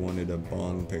actually wanted a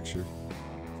bong picture.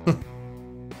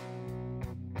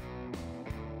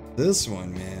 This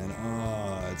one, man.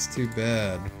 Oh, it's too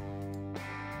bad.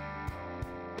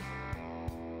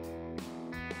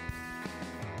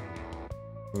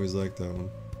 Always liked that one.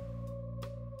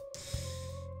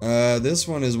 This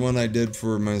one is one I did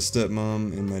for my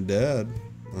stepmom and my dad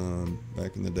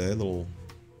back in the day. A little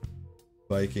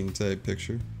Viking type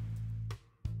picture.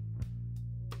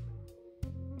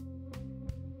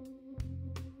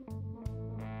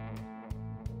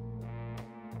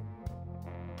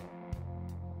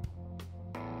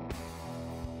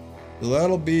 So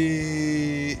that'll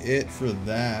be it for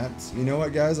that. You know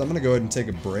what, guys? I'm going to go ahead and take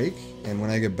a break. And when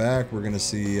I get back, we're going to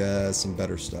see some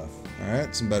better stuff.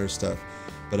 Alright? Some better stuff.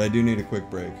 But I do need a quick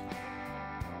break.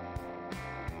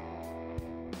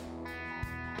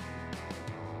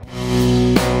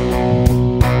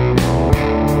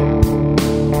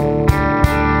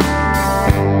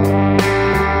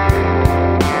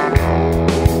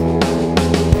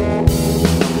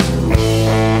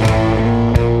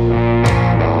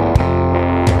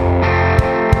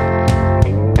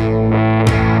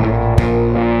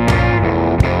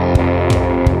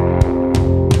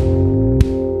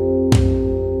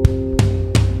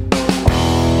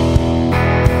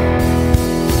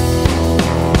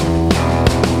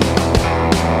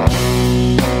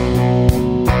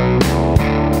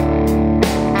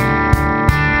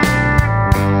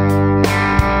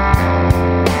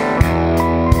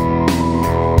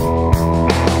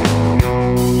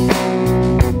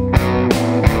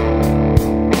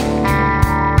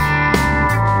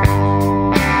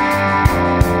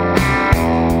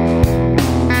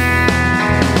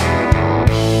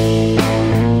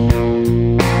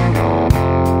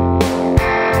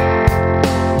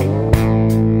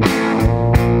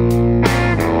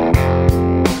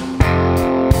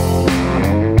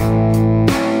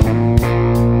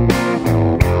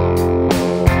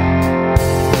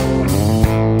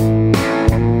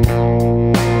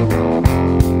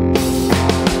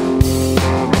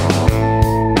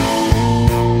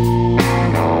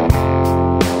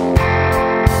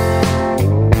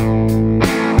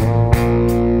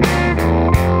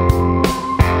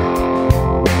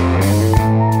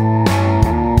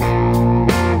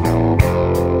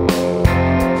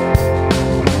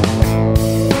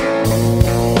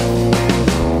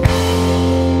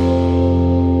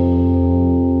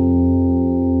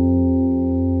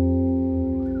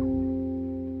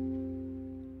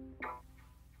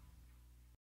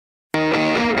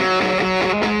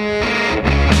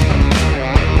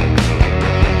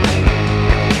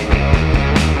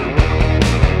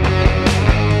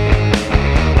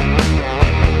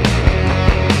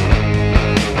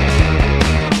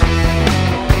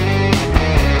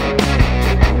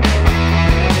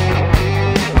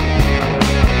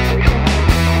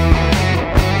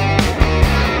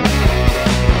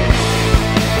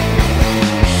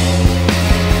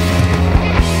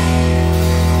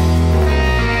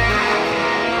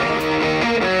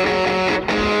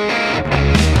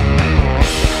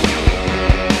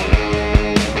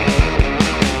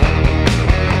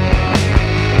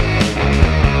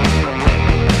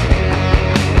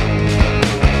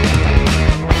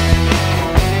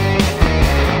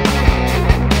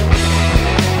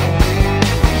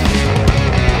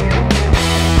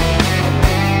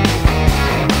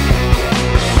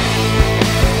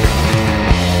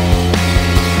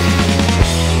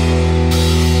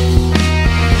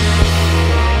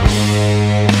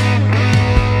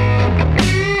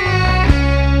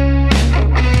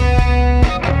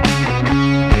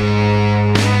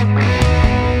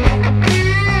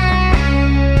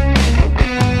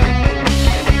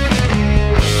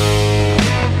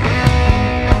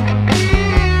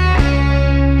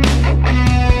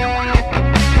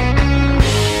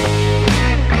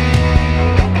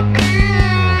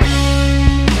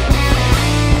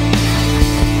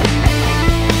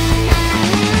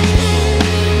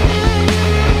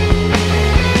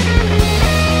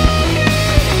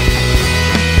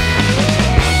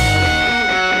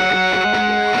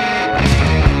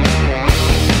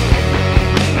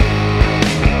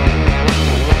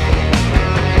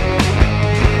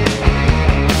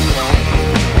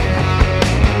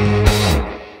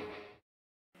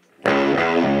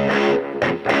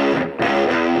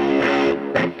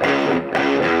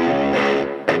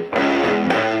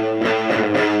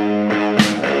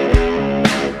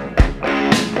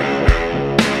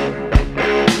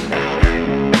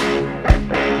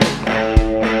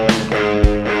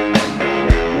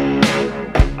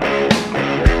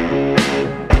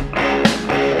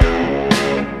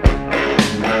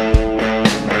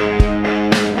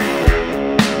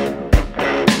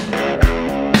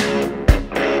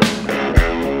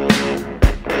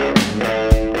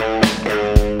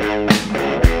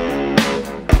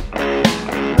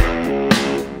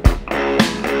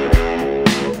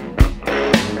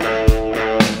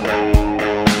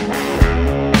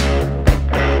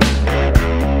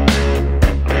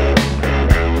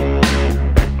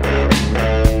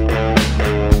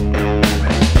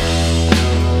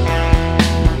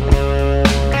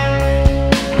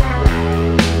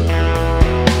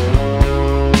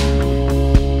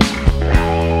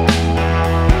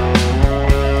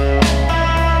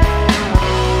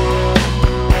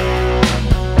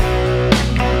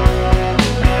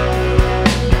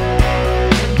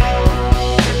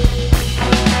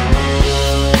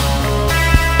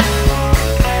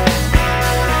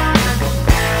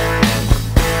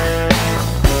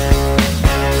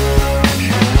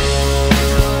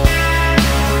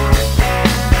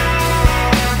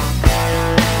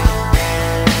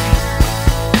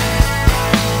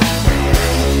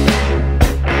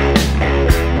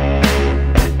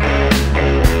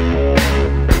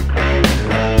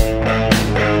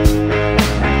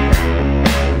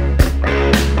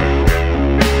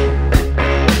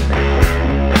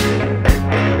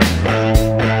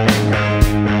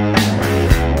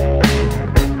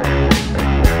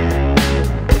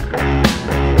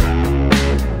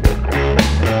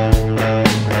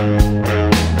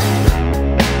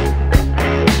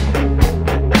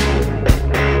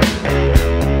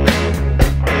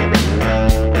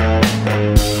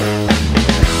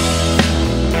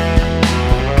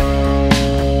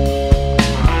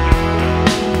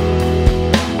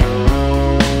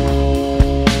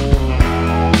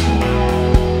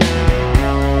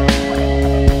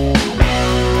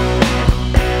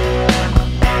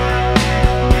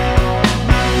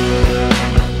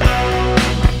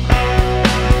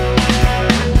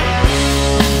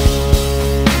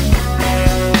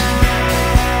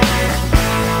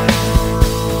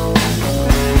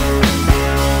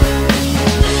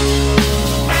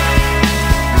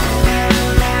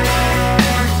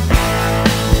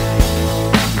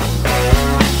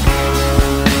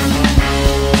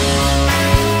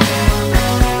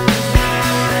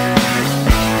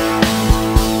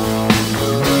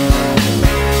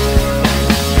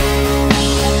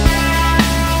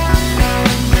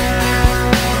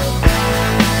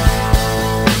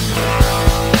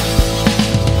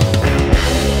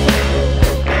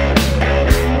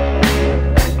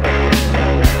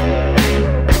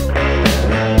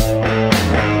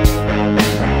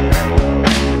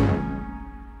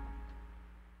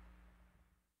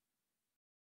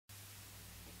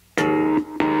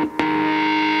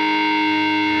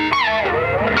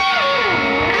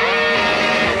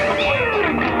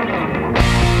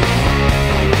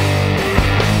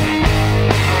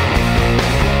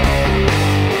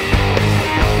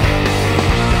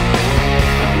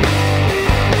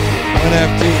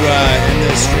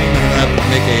 this stream, and I'm gonna have to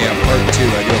make a part 2.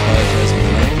 I do apologize.